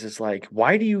always is like,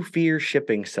 "Why do you fear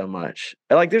shipping so much?"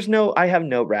 Like, I have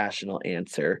no rational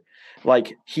answer.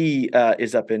 Like, he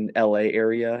is up in LA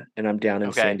area and I'm down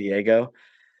in San Okay. Diego.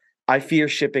 I fear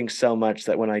shipping so much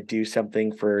that when I do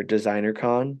something for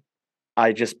DesignerCon,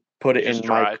 I just put it You just in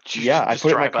my drive. I Just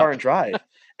put it in my drive car up. and drive.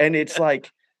 And it's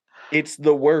like it's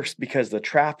the worst because the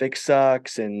traffic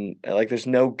sucks and like there's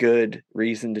no good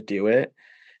reason to do it.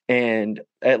 And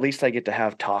at least I get to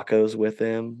have tacos with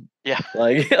him. Yeah.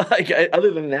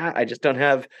 Other than that, I just don't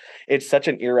have. It's such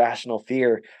an irrational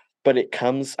fear, but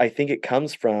I think it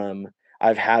comes from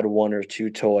I've had one or two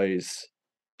toys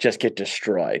just get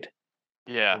destroyed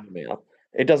Yeah. in the mail.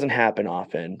 It doesn't happen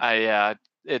often.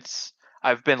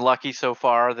 I've been lucky so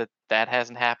far that that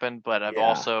hasn't happened, but I've Yeah.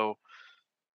 also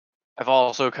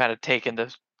kind of taken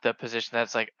the position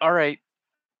that's like, all right,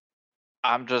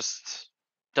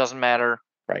 doesn't matter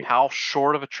Right. how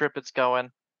short of a trip it's going.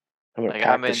 I'm gonna Like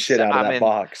pack the shit out of that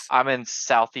box. I'm in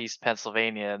southeast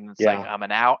Pennsylvania, and it's like Yeah.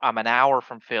 I'm an hour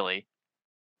from Philly.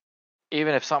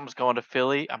 Even if something's going to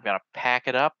Philly, I'm gonna pack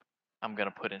it up. I'm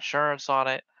gonna put insurance on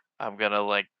it. I'm gonna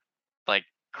like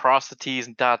cross the T's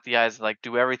and dot the I's, and like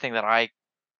do everything that I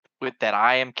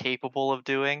am capable of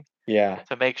doing Yeah.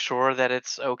 to make sure that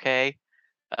it's okay.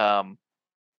 Um,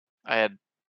 I had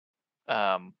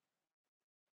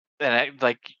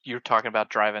like you're talking about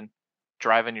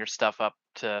driving your stuff up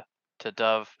to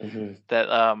Dove. Mhm.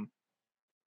 That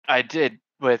I did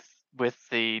with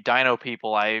the Dino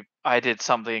people. I did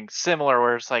something similar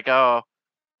where it's like, oh,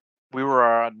 we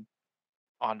were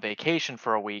on vacation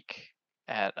for a week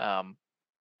at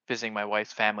visiting my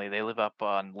wife's family. They live up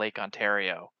on Lake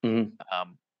Ontario, Mhm.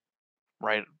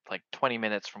 right, like 20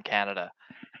 minutes from Canada,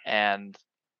 and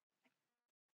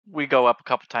we go up a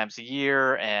couple times a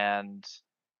year. And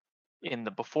in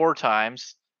the before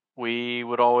times, we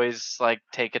would always like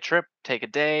take a trip, take a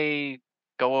day,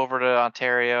 go over to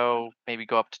Ontario, maybe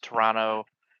go up to Toronto,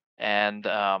 and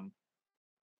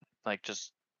like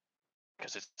just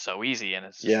because it's so easy, and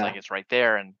it's just like Yeah. it's right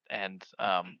there, and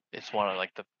it's one of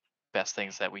like the best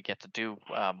things that we get to do.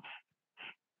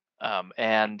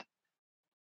 And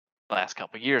the last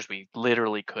couple of years we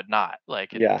literally could not,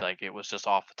 Yeah. like it was just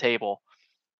off the table.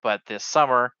 But this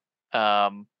summer,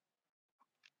 um,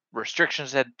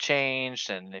 restrictions had changed,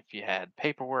 and if you had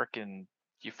paperwork and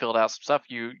you filled out some stuff,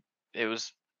 it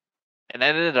was and it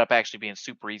ended up actually being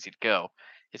super easy to go.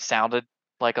 It sounded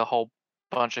like a whole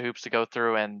bunch of hoops to go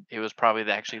through, and it was probably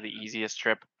actually the easiest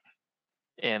trip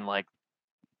in like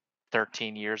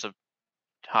 13 years of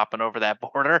hopping over that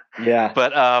border. Yeah.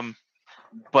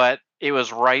 But it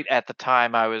was right at the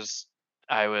time I was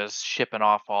shipping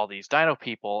off all these Dino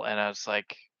people, and I was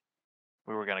like,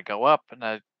 we were gonna go up, and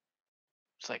I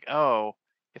was like, oh,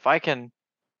 if I can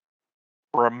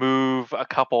remove a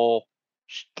couple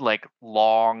like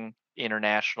long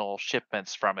international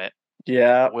shipments from it,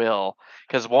 Yeah. will,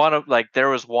 because one of like there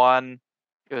was one,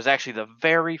 it was actually the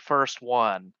very first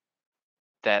one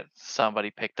that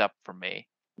somebody picked up from me,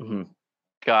 Mhm.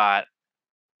 got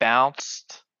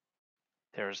bounced.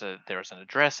 There was an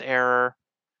address error,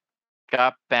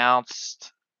 got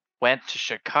bounced, went to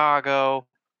Chicago,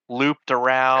 looped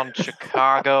around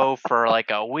Chicago for like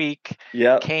a week,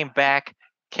 Yep. came back,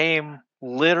 came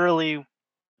literally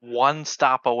one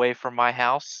stop away from my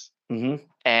house, Mm-hmm.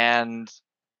 and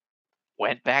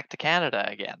went back to Canada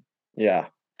again. Yeah.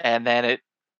 And then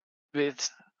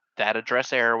it's that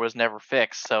address error was never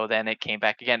fixed, so then it came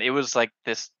back again. It was like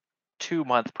this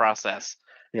 2-month process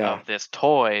Yeah. of this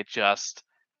toy just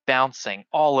bouncing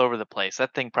all over the place.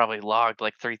 That thing probably logged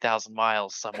like 3,000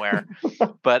 miles somewhere.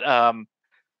 but then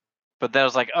I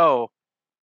was like, oh,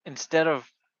 instead of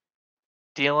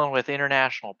dealing with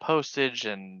international postage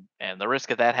and the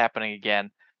risk of that happening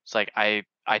again, it's like I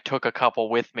took a couple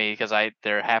with me because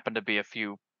there happened to be a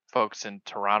few folks in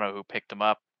Toronto who picked them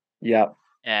up, Yep.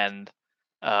 and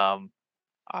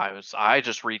I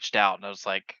just reached out and I was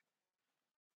like,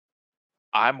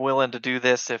 I'm willing to do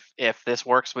this if this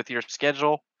works with your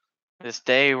schedule. This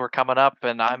day we're coming up,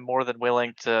 and I'm more than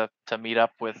willing to meet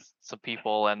up with some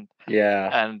people and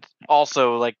Yeah.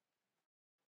 also like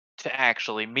to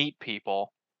actually meet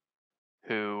people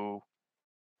who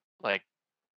like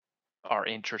are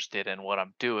interested in what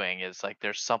I'm doing. Is like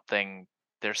there's something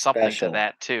to Special.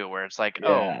 that too, where it's like,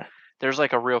 oh, Yeah. there's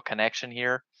like a real connection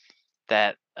here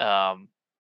that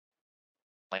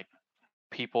like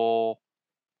people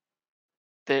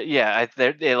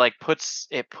it like puts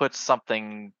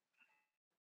something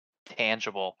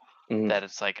tangible Mhm. that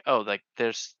it's like, oh, like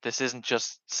this isn't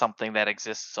just something that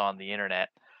exists on the internet.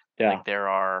 Yeah. Like there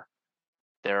are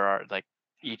like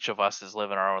each of us is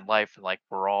living our own life, and like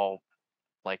we're all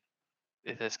like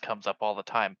this comes up all the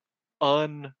time.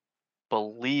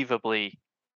 Unbelievably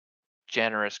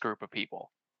generous group of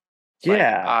people. Like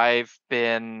Yeah. I've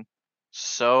been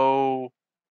so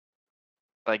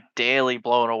like daily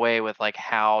blown away with like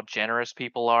how generous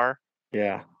people are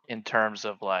Yeah. in terms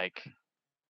of like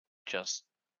just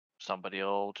somebody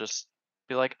will just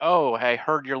be like, "Oh, I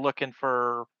heard you're looking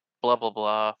for blah blah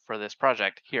blah for this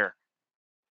project. Here,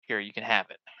 you can have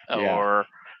it." Yeah. Or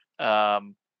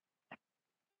um,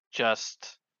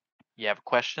 just you have a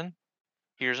question.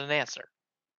 Here's an answer.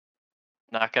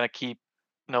 Not gonna keep.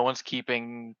 No one's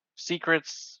keeping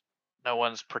secrets. No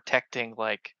one's protecting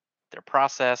like their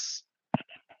process.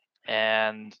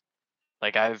 And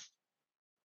like I've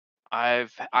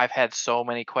had so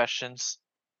many questions,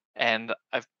 and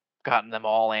I've gotten them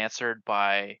all answered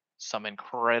by some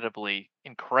incredibly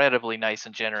nice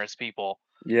and generous people.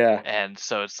 Yeah. And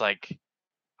so it's like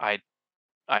I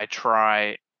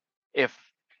try, if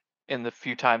in the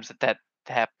few times that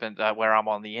happened, where I'm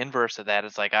on the inverse of that,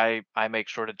 it's like I make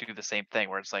sure to do the same thing,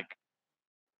 where it's like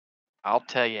I'll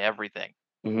tell you everything.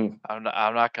 Mm-hmm. I'm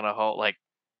not gonna hold like,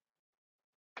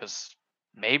 because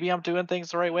maybe I'm doing things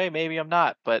the right way, maybe I'm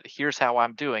not, but here's how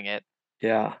I'm doing it,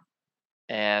 Yeah.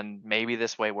 and maybe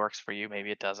this way works for you, maybe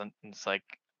it doesn't. And it's like,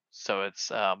 so it's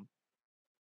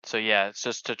so yeah, it's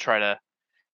just to try to,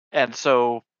 and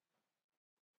so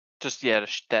just yeah,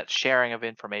 that sharing of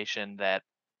information, that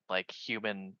like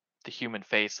the human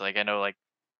face. Like I know like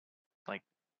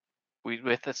we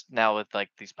with this now with like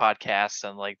these podcasts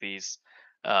and like these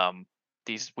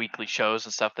weekly shows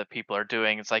and stuff that people are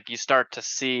doing, it's like you start to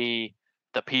see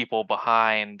the people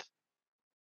behind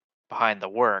the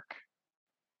work,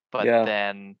 but Yeah.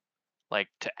 then like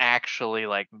to actually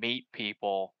like meet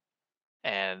people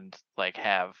and like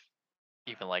have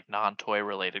even like non-toy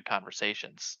related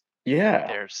conversations, Yeah.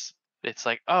 there's it's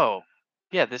like, oh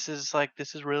yeah, this is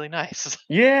really nice.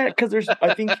 Yeah. Because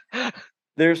I think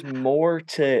there's more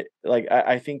to like.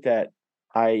 I think that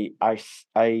I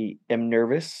am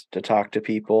nervous to talk to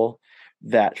people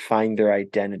that find their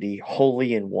identity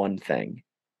wholly in one thing.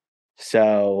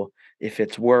 So if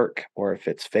it's work or if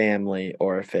it's family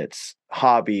or if it's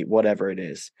hobby, whatever it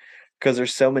is, because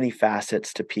there's so many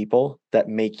facets to people that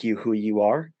make you who you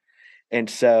are. And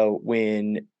so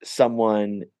when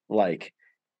someone like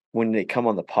when they come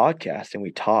on the podcast and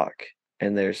we talk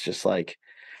and there's just like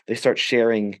they start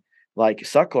sharing, like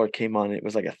Suckler came on, it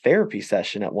was like a therapy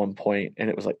session at one point and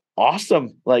it was like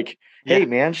awesome. Like, Yeah. hey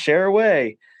man, share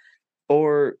away.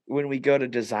 Or when we go to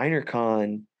Designer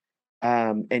Con,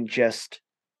 and just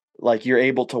like you're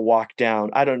able to walk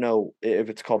down, I don't know if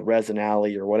it's called Resin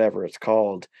Alley or whatever it's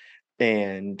called,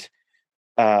 and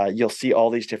you'll see all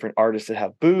these different artists that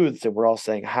have booths and we're all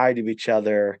saying hi to each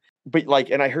other. But like,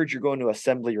 and I heard you're going to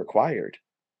Assembly Required.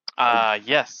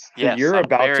 Yes, So you're I'm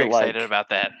about very to excited like, about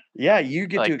that. yeah, you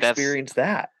get to Like that's experience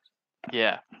that.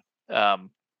 yeah.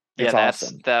 It's That's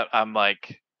awesome. that I'm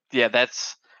like, yeah,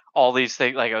 that's all these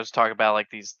things, like I was talking about, like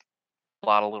these a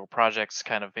lot of little projects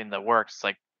kind of in the works.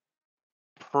 Like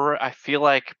I feel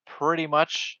like pretty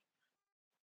much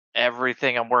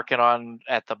everything I'm working on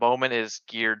at the moment is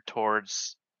geared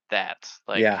towards that.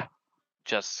 Like, Yeah.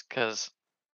 just because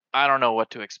I don't know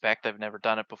what to expect. I've never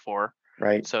done it before.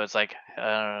 Right. So it's like,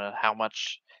 how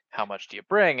much do you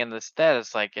bring? And that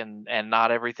is like, and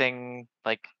not everything,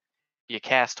 like, you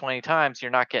cast 20 times,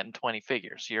 you're not getting 20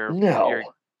 figures. You're No.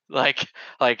 like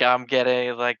I'm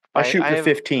getting like I shoot for have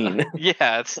 15.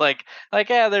 yeah, it's like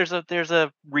yeah, there's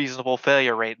a reasonable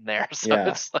failure rate in there. So Yeah.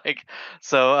 it's like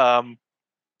so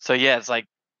yeah, it's like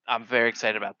I'm very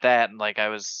excited about that. And like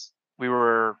we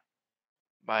were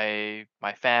my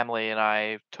family and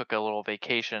I took a little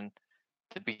vacation at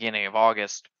the beginning of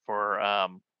August for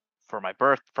my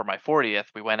 40th.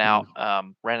 We went out,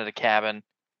 rented a cabin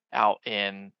out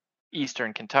in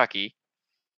eastern Kentucky,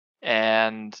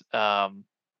 and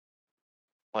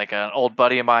like an old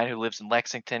buddy of mine who lives in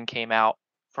Lexington came out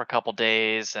for a couple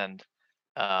days, and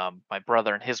my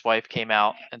brother and his wife came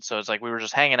out, and so it's like we were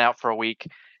just hanging out for a week.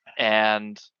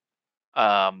 And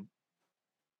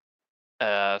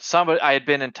somebody I had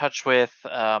been in touch with,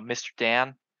 Mr.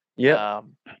 Dan. Yep.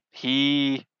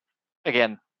 He,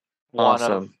 again,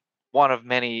 Awesome. one of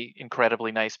many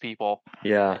incredibly nice people.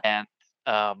 Yeah. And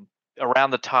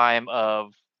around the time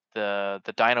of the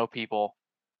Dino people,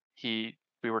 we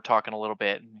were talking a little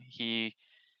bit, and he,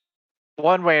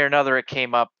 one way or another, it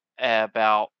came up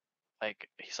about, like,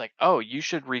 he's like, oh, you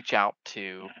should reach out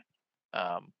to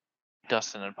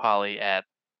Dustin and Polly at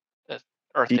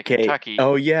Earth to DK. Kentucky.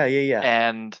 Oh yeah.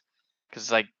 And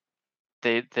because like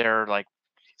they're like,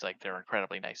 he's like, they're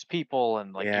incredibly nice people,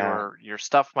 and like your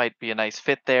stuff might be a nice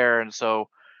fit there. And so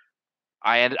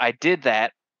I did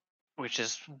that, which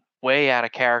is way out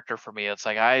of character for me. It's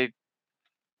like I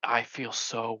feel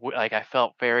so like I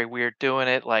felt very weird doing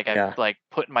it. Like I like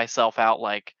putting myself out,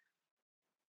 like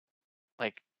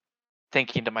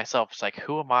thinking to myself, it's like,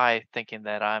 who am I thinking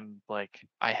that I'm like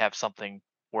I have something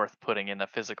worth putting in a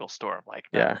physical store? I'm like,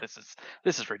 no,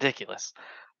 this is ridiculous.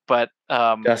 But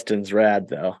Dustin's rad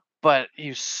though. But he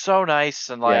was so nice,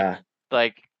 and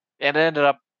like it ended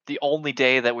up the only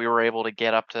day that we were able to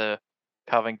get up to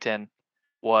Covington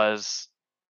was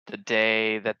the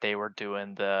day that they were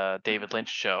doing the David Lynch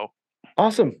show.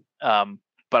 Awesome.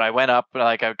 But I went up,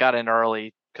 like I got in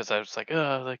early because I was like,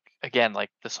 like again, like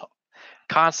this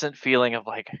constant feeling of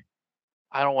like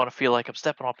I don't want to feel like I'm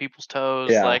stepping on people's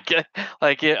toes. Yeah. Like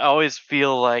I always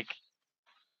feel like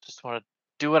just want to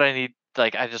do what I need.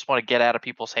 Like I just want to get out of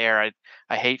people's hair.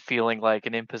 I hate feeling like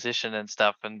an imposition and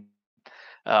stuff. And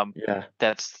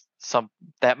that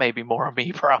may be more of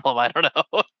me problem. I don't know.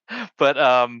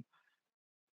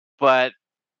 But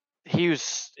he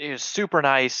was super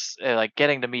nice. Like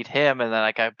getting to meet him, and then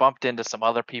like I bumped into some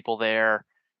other people there,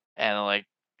 and like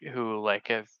who like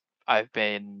I've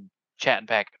been chatting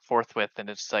back and forth with, and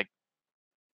it's like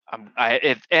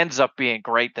it ends up being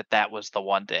great that was the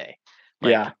one day.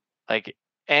 Like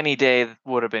any day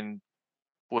would have been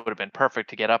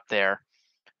perfect to get up there,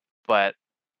 but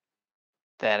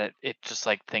that it just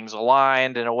like things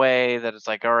aligned in a way that it's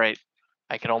like, all right,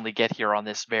 I can only get here on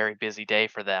this very busy day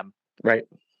for them. Right.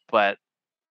 But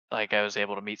like I was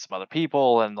able to meet some other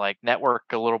people and like network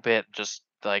a little bit, just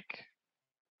like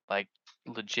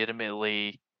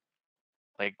legitimately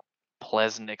like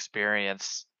pleasant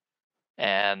experience.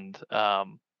 And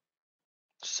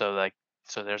so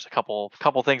there's a couple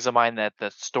things of mine at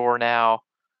the store now,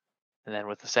 and then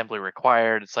with assembly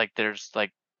required, it's like there's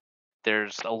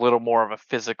a little more of a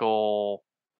physical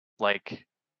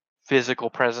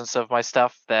presence of my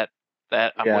stuff that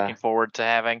I'm looking forward to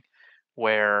having,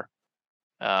 where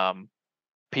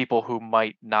people who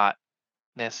might not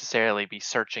necessarily be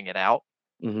searching it out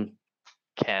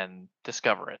can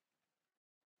discover it,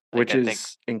 which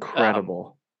is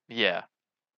incredible. Yeah,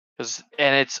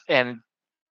 and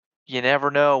you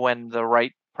never know when the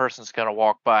right person's gonna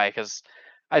walk by, because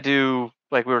I do,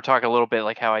 like we were talking a little bit,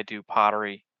 like how I do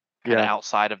pottery kind of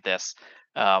outside of this.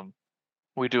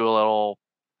 We do a little.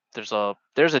 There's a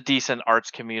decent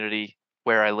arts community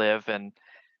where I live, and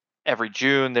every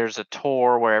June there's a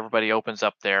tour where everybody opens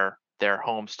up their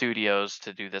home studios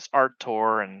to do this art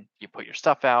tour, and you put your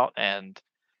stuff out, and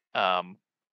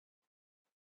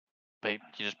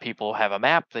people have a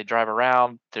map, they drive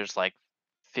around, there's like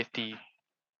 50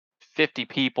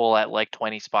 people at like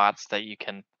 20 spots that you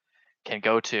can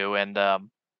go to. And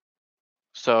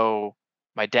so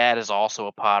my dad is also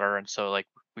a potter, and so like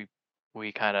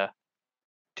we kind of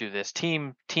do this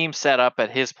team setup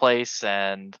at his place,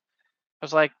 and I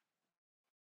was like,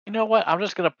 you know what, I'm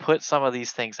just gonna put some of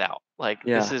these things out. Like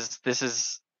this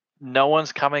is no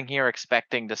one's coming here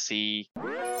expecting to see.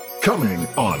 Coming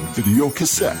on video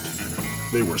cassette.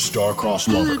 They were star-crossed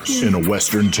lovers in a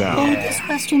western Oh, town. this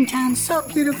western town's so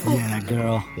beautiful. Yeah, that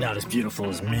girl. Not as beautiful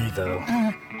as me, though.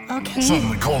 Okay.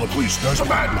 Suddenly call the police. There's a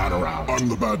bad man around. I'm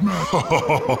the bad man.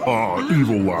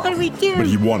 Evil laugh. What do we do? But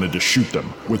he wanted to shoot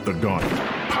them with the gun.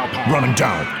 Running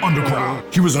down, underground.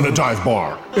 He was in a dive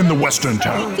bar in the western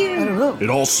town. It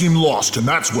all seemed lost, and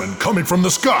that's when, coming from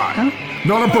the sky,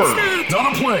 not a bird,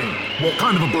 not a plane. What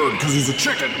kind of a bird? Because he's a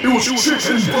chicken. It was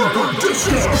Chicken Burger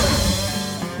Disco.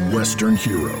 Western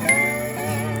hero.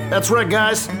 That's right,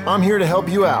 guys. I'm here to help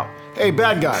you out. Hey,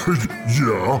 bad guy.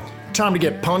 Yeah. Time to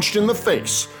get punched in the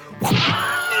face.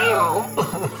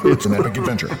 It's an epic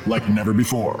adventure like never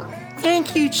before.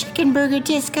 Thank you, Chicken Burger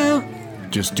Disco.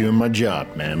 Just doing my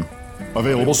job, man.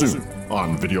 Available soon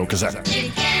on video cassette.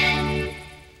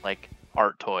 Like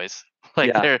art toys. Like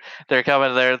Yeah. they're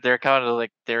coming to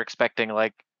like they're expecting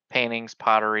like paintings,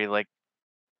 pottery, like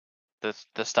the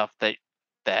stuff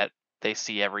that they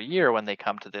see every year when they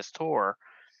come to this tour,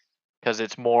 because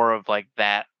it's more of like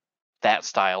that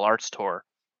style arts tour.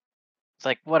 It's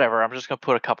like, whatever, I'm just gonna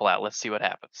put a couple out, let's see what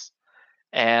happens.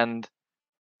 And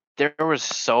there was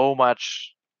so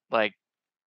much like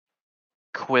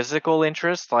quizzical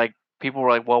interest. Like people were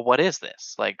like, well, what is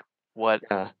this? Like what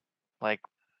Yeah. like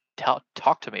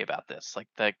talk to me about this. Like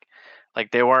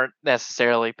they weren't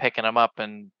necessarily picking them up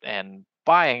and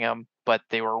buying them, but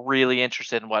they were really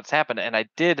interested in what's happened. And I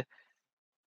did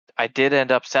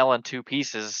end up selling 2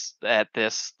 pieces at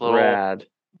this Rad.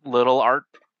 little art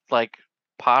like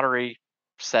pottery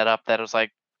setup that was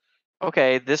like,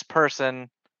 okay, this person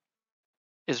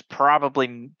is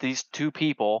probably these 2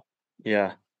 people.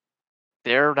 Yeah.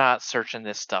 They're not searching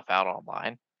this stuff out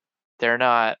online. They're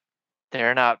not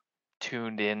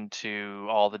tuned into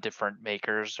all the different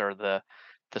makers or the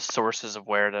sources of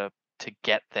where to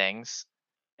get things.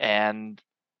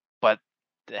 But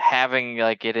having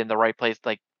like it in the right place,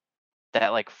 like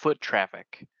that, like foot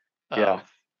traffic of, Yeah.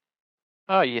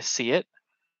 oh, you see it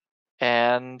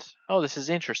and oh, this is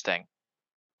interesting.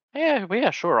 Yeah,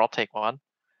 sure, I'll take one.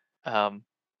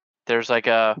 There's like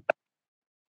a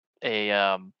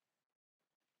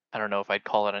I don't know if I'd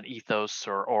call it an ethos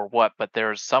or what, but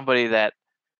there's somebody that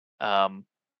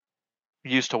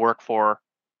used to work for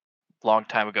a long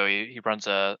time ago. He runs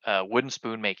a wooden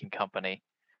spoon making company,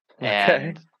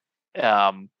 Okay.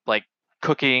 and like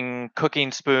cooking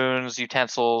spoons,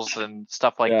 utensils, and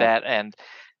stuff like Yeah. that. And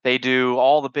they do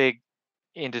all the big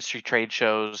industry trade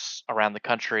shows around the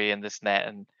country and this and that.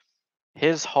 And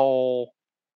his whole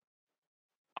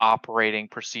operating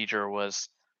procedure was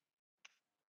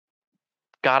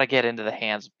got to get into the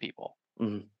hands of people.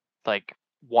 Mhm. Like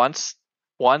once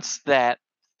that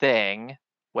thing,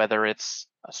 whether it's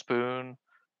a spoon,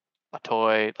 a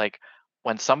toy, like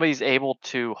when somebody's able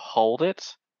to hold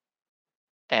it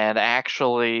and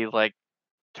actually like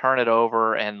turn it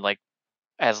over and like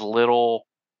as little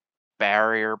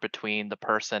barrier between the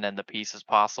person and the piece as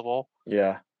possible,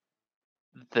 Yeah.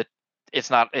 it's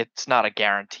not a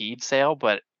guaranteed sale,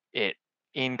 but it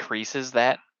increases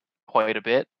that quite a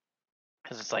bit,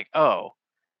 because it's like, oh,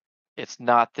 it's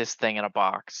not this thing in a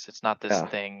box, it's not this Yeah.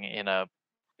 thing in a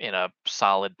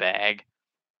solid bag,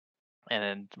 and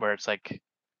then where it's like,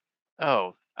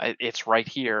 oh, it's right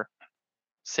here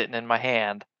sitting in my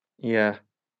hand. Yeah.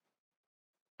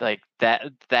 Like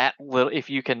that little, if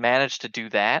you can manage to do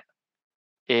that,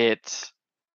 it'll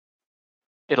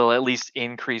at least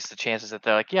increase the chances that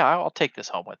they're like, yeah, I'll take this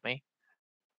home with me.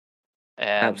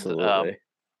 And Absolutely.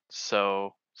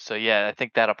 so yeah, I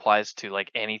think that applies to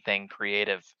like anything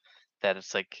creative, that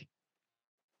it's like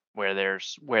where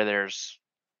there's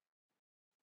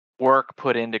work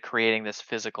put into creating this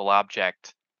physical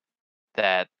object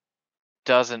that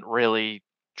doesn't really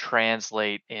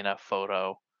translate in a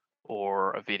photo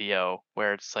or a video,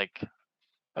 where it's like,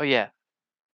 oh yeah,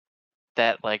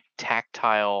 that like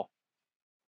tactile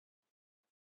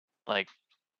like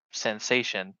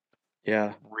sensation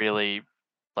Yeah. really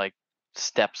like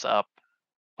steps up.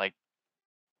 Like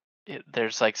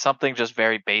there's like something just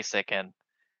very basic and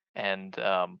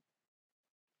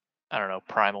I don't know,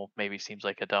 primal maybe seems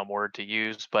like a dumb word to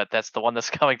use, but that's the one that's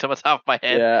coming to the top of my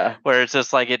head. Yeah. Where it's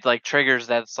just like it like triggers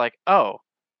that. It's like, oh,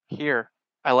 here,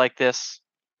 I like this,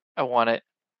 I want it,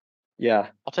 Yeah.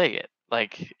 I'll take it.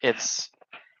 Like it's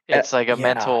like a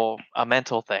yeah.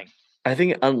 mental thing. I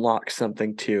think it unlocks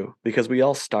something too, because we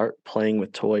all start playing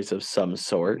with toys of some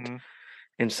sort. Mhm.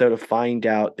 And so to find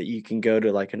out that you can go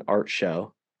to like an art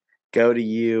show, go to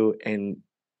you and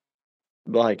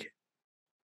like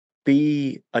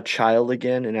be a child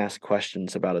again and ask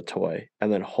questions about a toy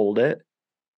and then hold it,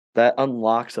 that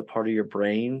unlocks a part of your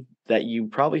brain that you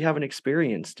probably haven't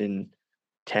experienced in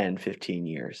 10, 15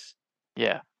 years.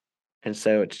 Yeah. And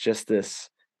so it's just this,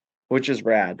 which is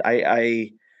rad.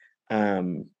 I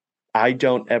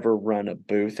don't ever run a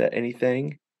booth at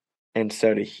anything, and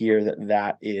so to hear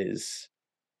that is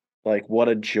like what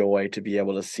a joy to be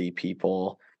able to see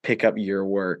people pick up your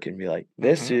work and be like,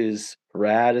 this Mhm. is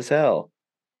rad as hell.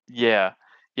 Yeah.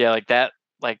 Yeah, like that,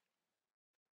 like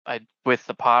I with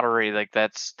the pottery, like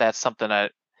that's something I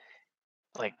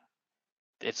like.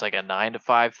 It's like a 9 to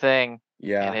 5 thing, and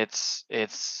Yeah, it's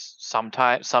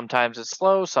sometimes it's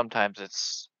slow, sometimes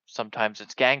it's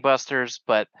gangbusters,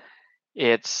 but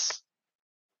it's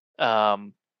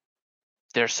um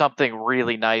there's something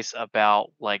really nice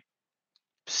about like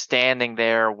standing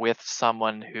there with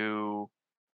someone who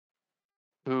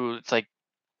it's like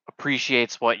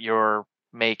appreciates what you're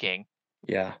making,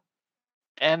 yeah,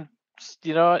 and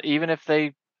you know, even if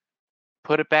they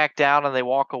put it back down and they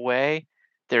walk away,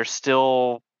 there's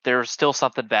still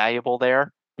something valuable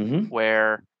there hmm,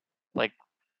 where like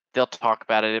they'll talk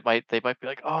about it. They might be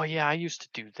like, oh yeah, I used to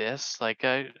do this. Like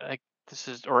I this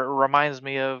is, or it reminds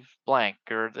me of blank,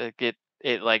 or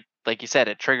it like you said,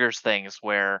 it triggers things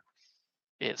where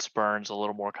it spurns a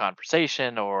little more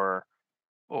conversation, or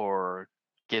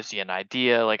gives you an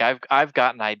idea. Like I've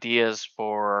gotten ideas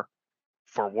for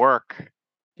work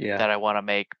yeah, that I want to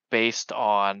make based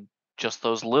on just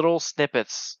those little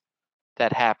snippets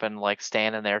that happen, like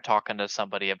standing there talking to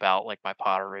somebody about like my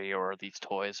pottery or these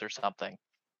toys or something.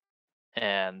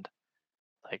 And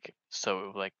like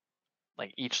so like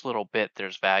each little bit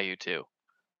there's value to.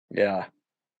 yeah,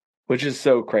 which is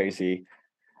so crazy.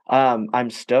 I'm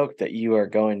stoked that you are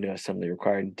going to assembly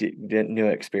required. Didn't you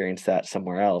experience that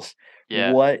somewhere else?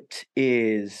 Yeah. What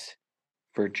is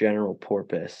for general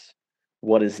purpose?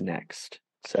 What is next?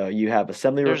 So you have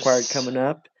assembly required There's coming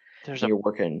up, there's and a you're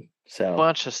working. So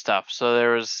bunch of stuff. So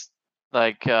there was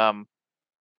like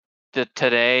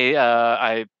today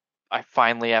I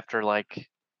finally, after like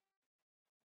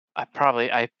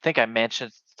I think I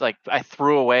mentioned, like I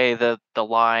threw away the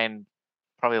line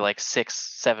probably like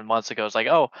 6 7 months ago. It's like,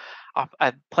 oh,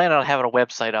 I plan on having a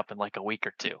website up in like a week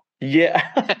or two. yeah,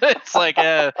 It's like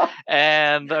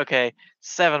and okay,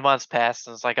 7 months passed,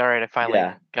 and it's like, all right, I finally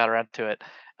yeah. got around to it.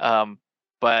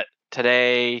 But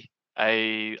today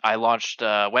I launched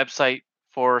a website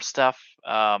for stuff,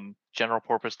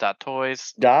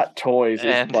 generalpurpose.toys, Dot toys is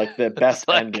and like the it's best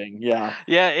like, ending. Yeah,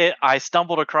 yeah, I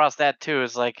stumbled across that too.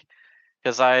 Is like,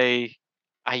 because I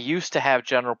used to have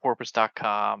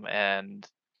generalpurpose.com, and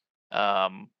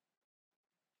um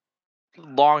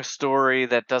long story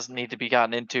that doesn't need to be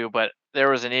gotten into, but there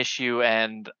was an issue,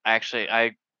 and actually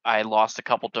I lost a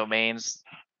couple domains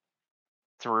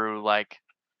through like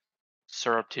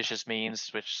surreptitious means,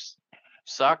 which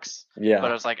sucks. But I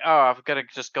yeah. was like, oh, I'm gonna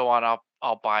just go on.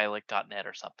 I'll buy like .net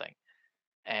or something,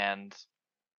 and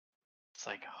it's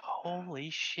like, holy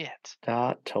shit,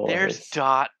 Dot there's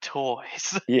toys.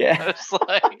 .toys. Yeah, I was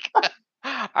like,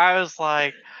 I was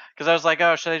like, because I was like,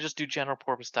 oh, should I just do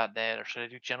generalpurpose.net, or should I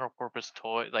do general purpose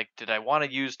toy? Like, did I want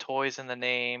to use toys in the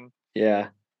name? yeah,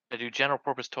 I do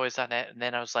generalpurposetoys.net, and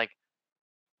then I was like,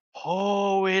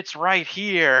 oh, it's right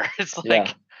here. It's yeah.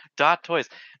 like dot toys.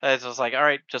 I was like, all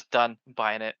right, just done, I'm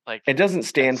buying it. Like, It doesn't and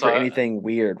stand for so anything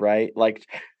weird, right? Like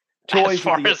as toys with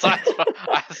far the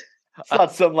as it's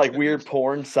not some like weird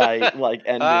porn site like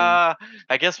ending. I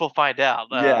guess we'll find out.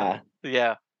 Yeah,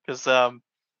 Yeah, because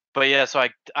but yeah, so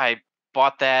I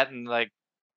bought that, and like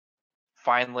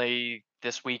finally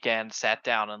this weekend sat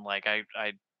down and like I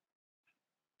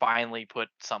finally put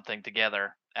something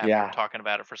together after yeah, talking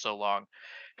about it for so long,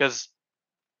 because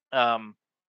um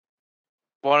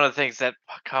one of the things that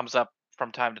comes up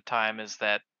from time to time is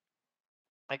that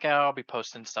like I'll be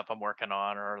posting stuff I'm working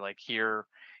on, or like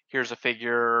here's a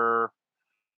figure,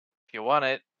 if you want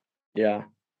it, yeah.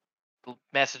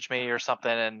 message me or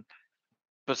something. And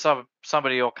but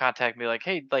somebody will contact me like,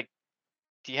 hey, like,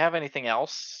 do you have anything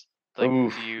else? Like,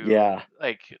 Oof, do you yeah,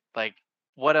 like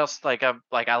what else? Like, I'm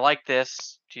like, I like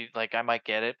this. Do you, like, I might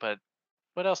get it, but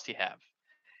what else do you have?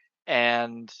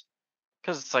 And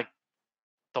because it's like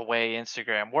the way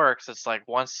Instagram works, it's like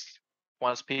once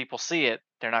people see it,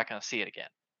 they're not going to see it again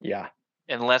yeah,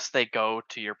 unless they go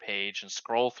to your page and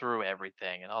scroll through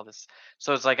everything and all this.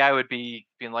 So it's like I would be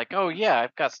being like, oh yeah,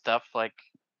 I've got stuff. Like,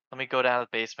 let me go down to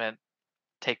the basement,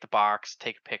 take the box,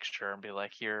 take a picture, and be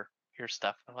like, here's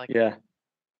stuff. I'm yeah,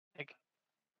 like,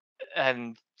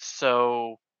 and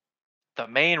so the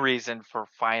main reason for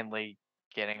finally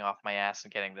getting off my ass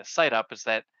and getting this site up is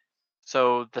that,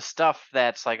 so the stuff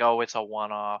that's like, oh, it's a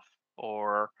one-off,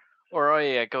 or oh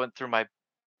yeah, going through my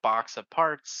box of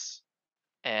parts,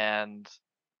 and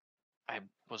I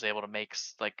was able to make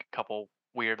like a couple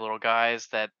weird little guys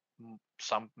that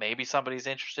maybe somebody's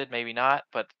interested, maybe not,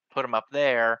 but put them up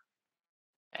there,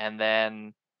 and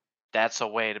then that's a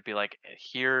way to be like,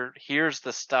 here's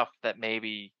the stuff that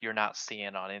maybe you're not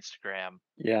seeing on Instagram.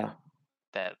 Yeah.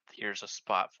 That here's a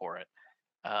spot for it,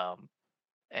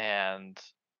 and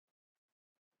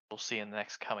we'll see in the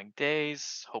next coming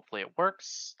days. Hopefully it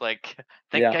works. Like, I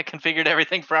think Yeah. I configured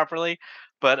everything properly,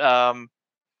 but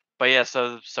yeah.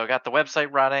 So got the website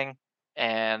running,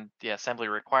 and the assembly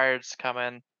required's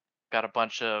coming. Got a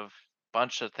bunch of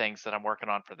things that I'm working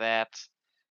on for that.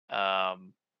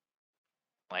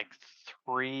 Like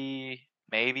 3,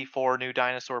 maybe 4 new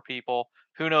dinosaur people.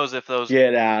 Who knows if those?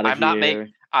 Get out of I'm here.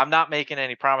 not making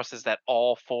any promises that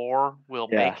all 4 will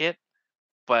Yeah. make it,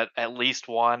 but at least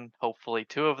 1, hopefully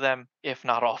 2 of them, if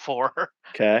not all 4.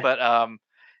 Okay. But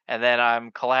and then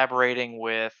I'm collaborating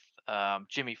with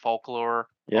Jimmy Folklore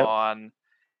Yep. on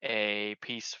a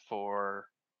piece for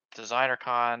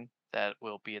DesignerCon that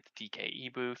will be at the DKE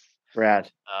booth. Rad.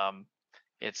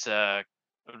 It's I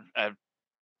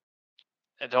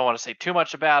don't want to say too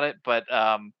much about it, but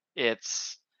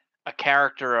it's a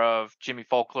character of Jimmy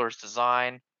Folklore's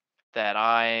design that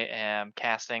I am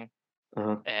casting,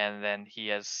 Uh-huh. and then he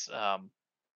has a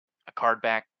card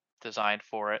back designed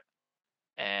for it,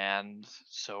 and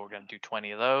so we're gonna do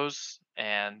 20 of those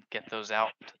and get those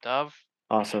out to Dove.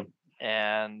 Awesome.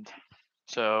 And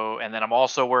then I'm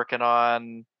also working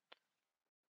on,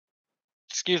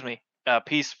 a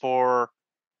piece for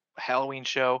a Halloween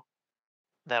show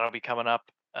that'll be coming up.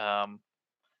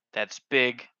 That's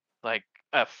big, like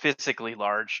physically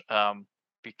large,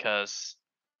 because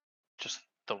just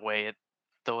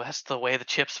that's the way the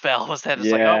chips fell, was that it's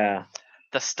like, oh, Yeah.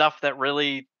 the stuff that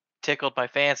really tickled my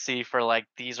fancy for like,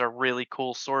 these are really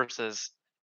cool sources.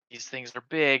 These things are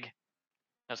big.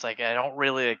 It's like,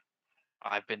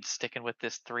 I've been sticking with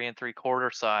this 3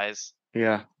 3/4 size,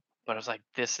 Yeah. but I was like,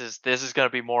 this is gonna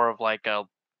be more of like a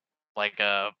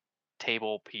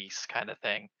table piece kind of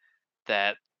thing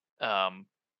that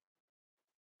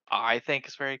I think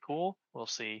is very cool. We'll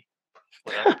see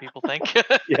what other people think.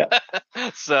 Yeah.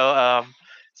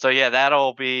 So yeah,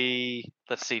 that'll be,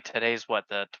 let's see, today's what,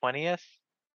 the 20th?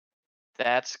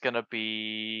 That's gonna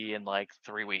be in like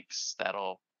 3 weeks.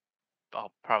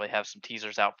 I'll probably have some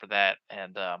teasers out for that,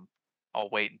 and I'll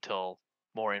wait until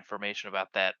more information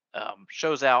about that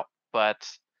shows out. But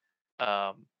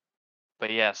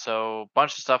yeah, so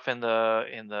bunch of stuff in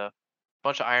the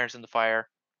bunch of irons in the fire,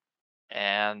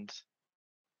 and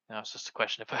now it's just a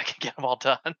question if I can get them all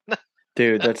done.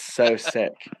 Dude, that's so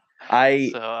sick. I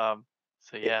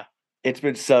So yeah. It's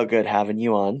been so good having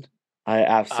you on. I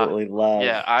absolutely love.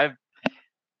 Yeah,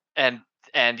 and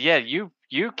yeah,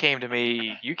 you came to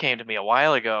me a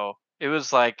while ago. It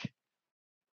was like,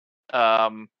 I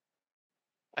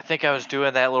think I was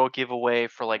doing that little giveaway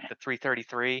for like the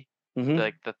 333, Mhm.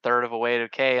 like the third of a way to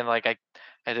K, and like I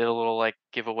did a little like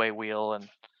giveaway wheel, and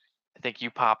I think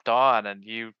you popped on, and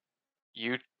you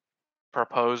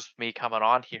proposed me coming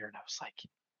on here, and I was like,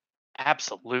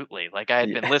 absolutely. Like, I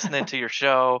had been listening to your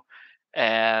show,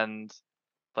 and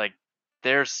like,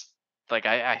 there's like,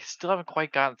 I still haven't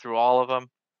quite gotten through all of them,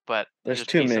 but There's just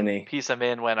too many. piece them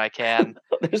in when I can.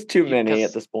 There's too many at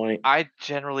 'Cause this point. I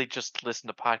generally just listen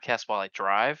to podcasts while I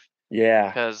drive, Yeah.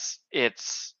 because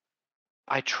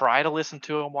I try to listen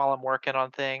to them while I'm working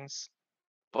on things,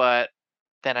 but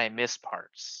then I miss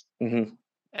parts. Mhm.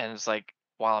 And it's like,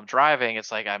 while I'm driving,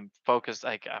 it's like I'm focused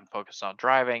on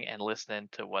driving and listening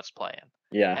to what's playing.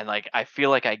 Yeah. And like, I feel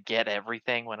like I get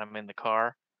everything when I'm in the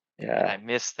car, and I Yeah.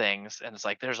 miss things. And it's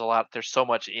like, there's so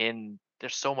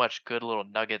much good little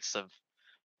nuggets of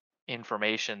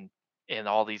information in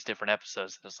all these different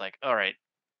episodes. And it's like, all right,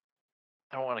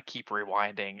 I don't want to keep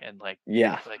rewinding and like,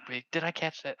 Yeah. wait, did I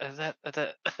catch that? Is that?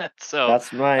 So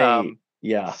That's my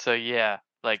yeah. so yeah,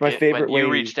 like my when favorite you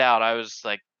way- reached out, I was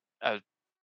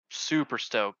super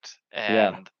stoked,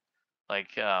 Yeah. and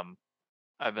like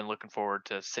I've been looking forward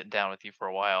to sitting down with you for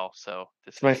a while. So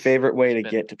It's my favorite way to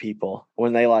been- get to people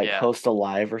when they like Yeah. host a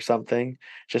live or something.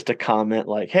 Just a comment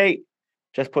like, "Hey,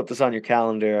 just put this on your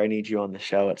calendar. I need you on the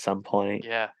show at some point."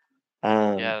 Yeah,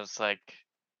 Um, it's like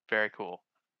very cool.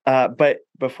 But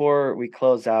before we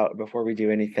close out, before we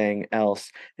do anything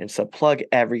else, and so plug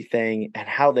everything and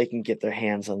how they can get their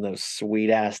hands on those sweet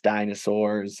ass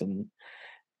dinosaurs and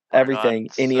Right on. everything,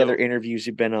 any So- other interviews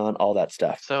you've been on, all that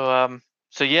stuff.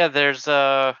 So yeah, there's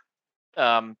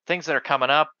things that are coming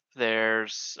up.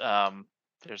 There's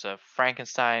a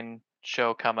Frankenstein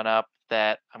show coming up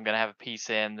that I'm gonna have a piece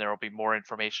in. There will be more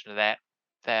information to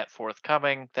that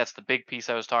forthcoming. That's the big piece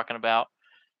I was talking about.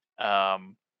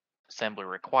 Assembly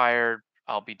required.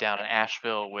 I'll be down in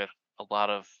Asheville with a lot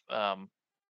of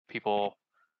people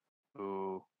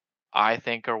who I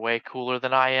think are way cooler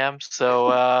than I am.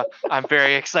 So I'm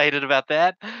very excited about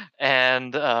that.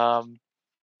 And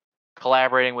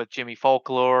collaborating with Jimmy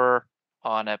Folklore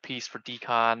on a piece for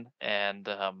Decon, and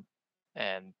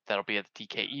that'll be at the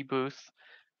DKE booth.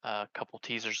 A couple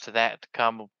teasers to that to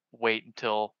come. Wait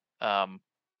until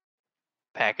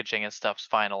packaging and stuff's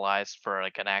finalized for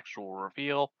like an actual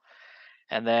reveal,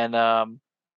 and then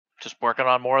just working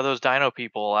on more of those Dino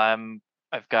people.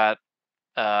 I've got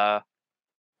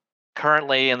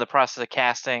currently in the process of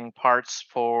casting parts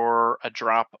for a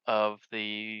drop of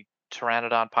the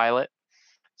Pteranodon pilot.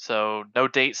 So no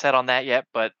date set on that yet,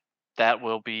 but that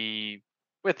will be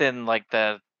within like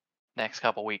the next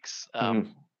couple weeks.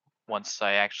 Once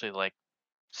I actually like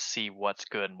see what's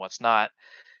good and what's not.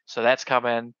 So that's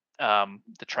coming.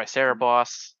 The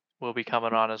Triceratops will be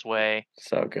coming on his way.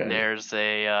 So good. There's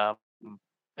a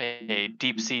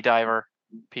deep sea diver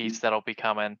piece that'll be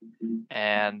coming,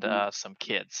 and some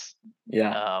kids.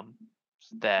 Yeah.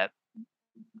 That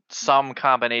some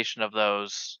combination of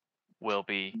those will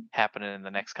be happening in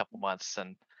the next couple months,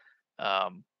 and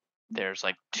there's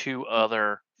like 2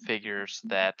 other figures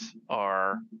that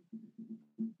are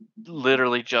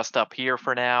literally just up here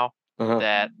for now.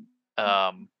 That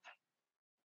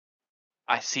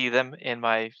I see them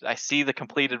I see the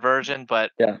completed version,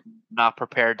 but not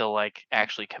prepared to like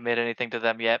actually commit anything to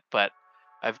them yet. But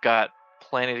I've got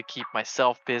plenty to keep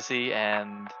myself busy,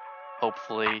 and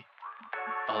hopefully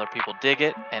other people dig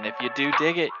it. And if you do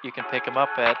dig it, you can pick them up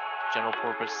at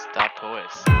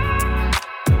generalpurpose.toys.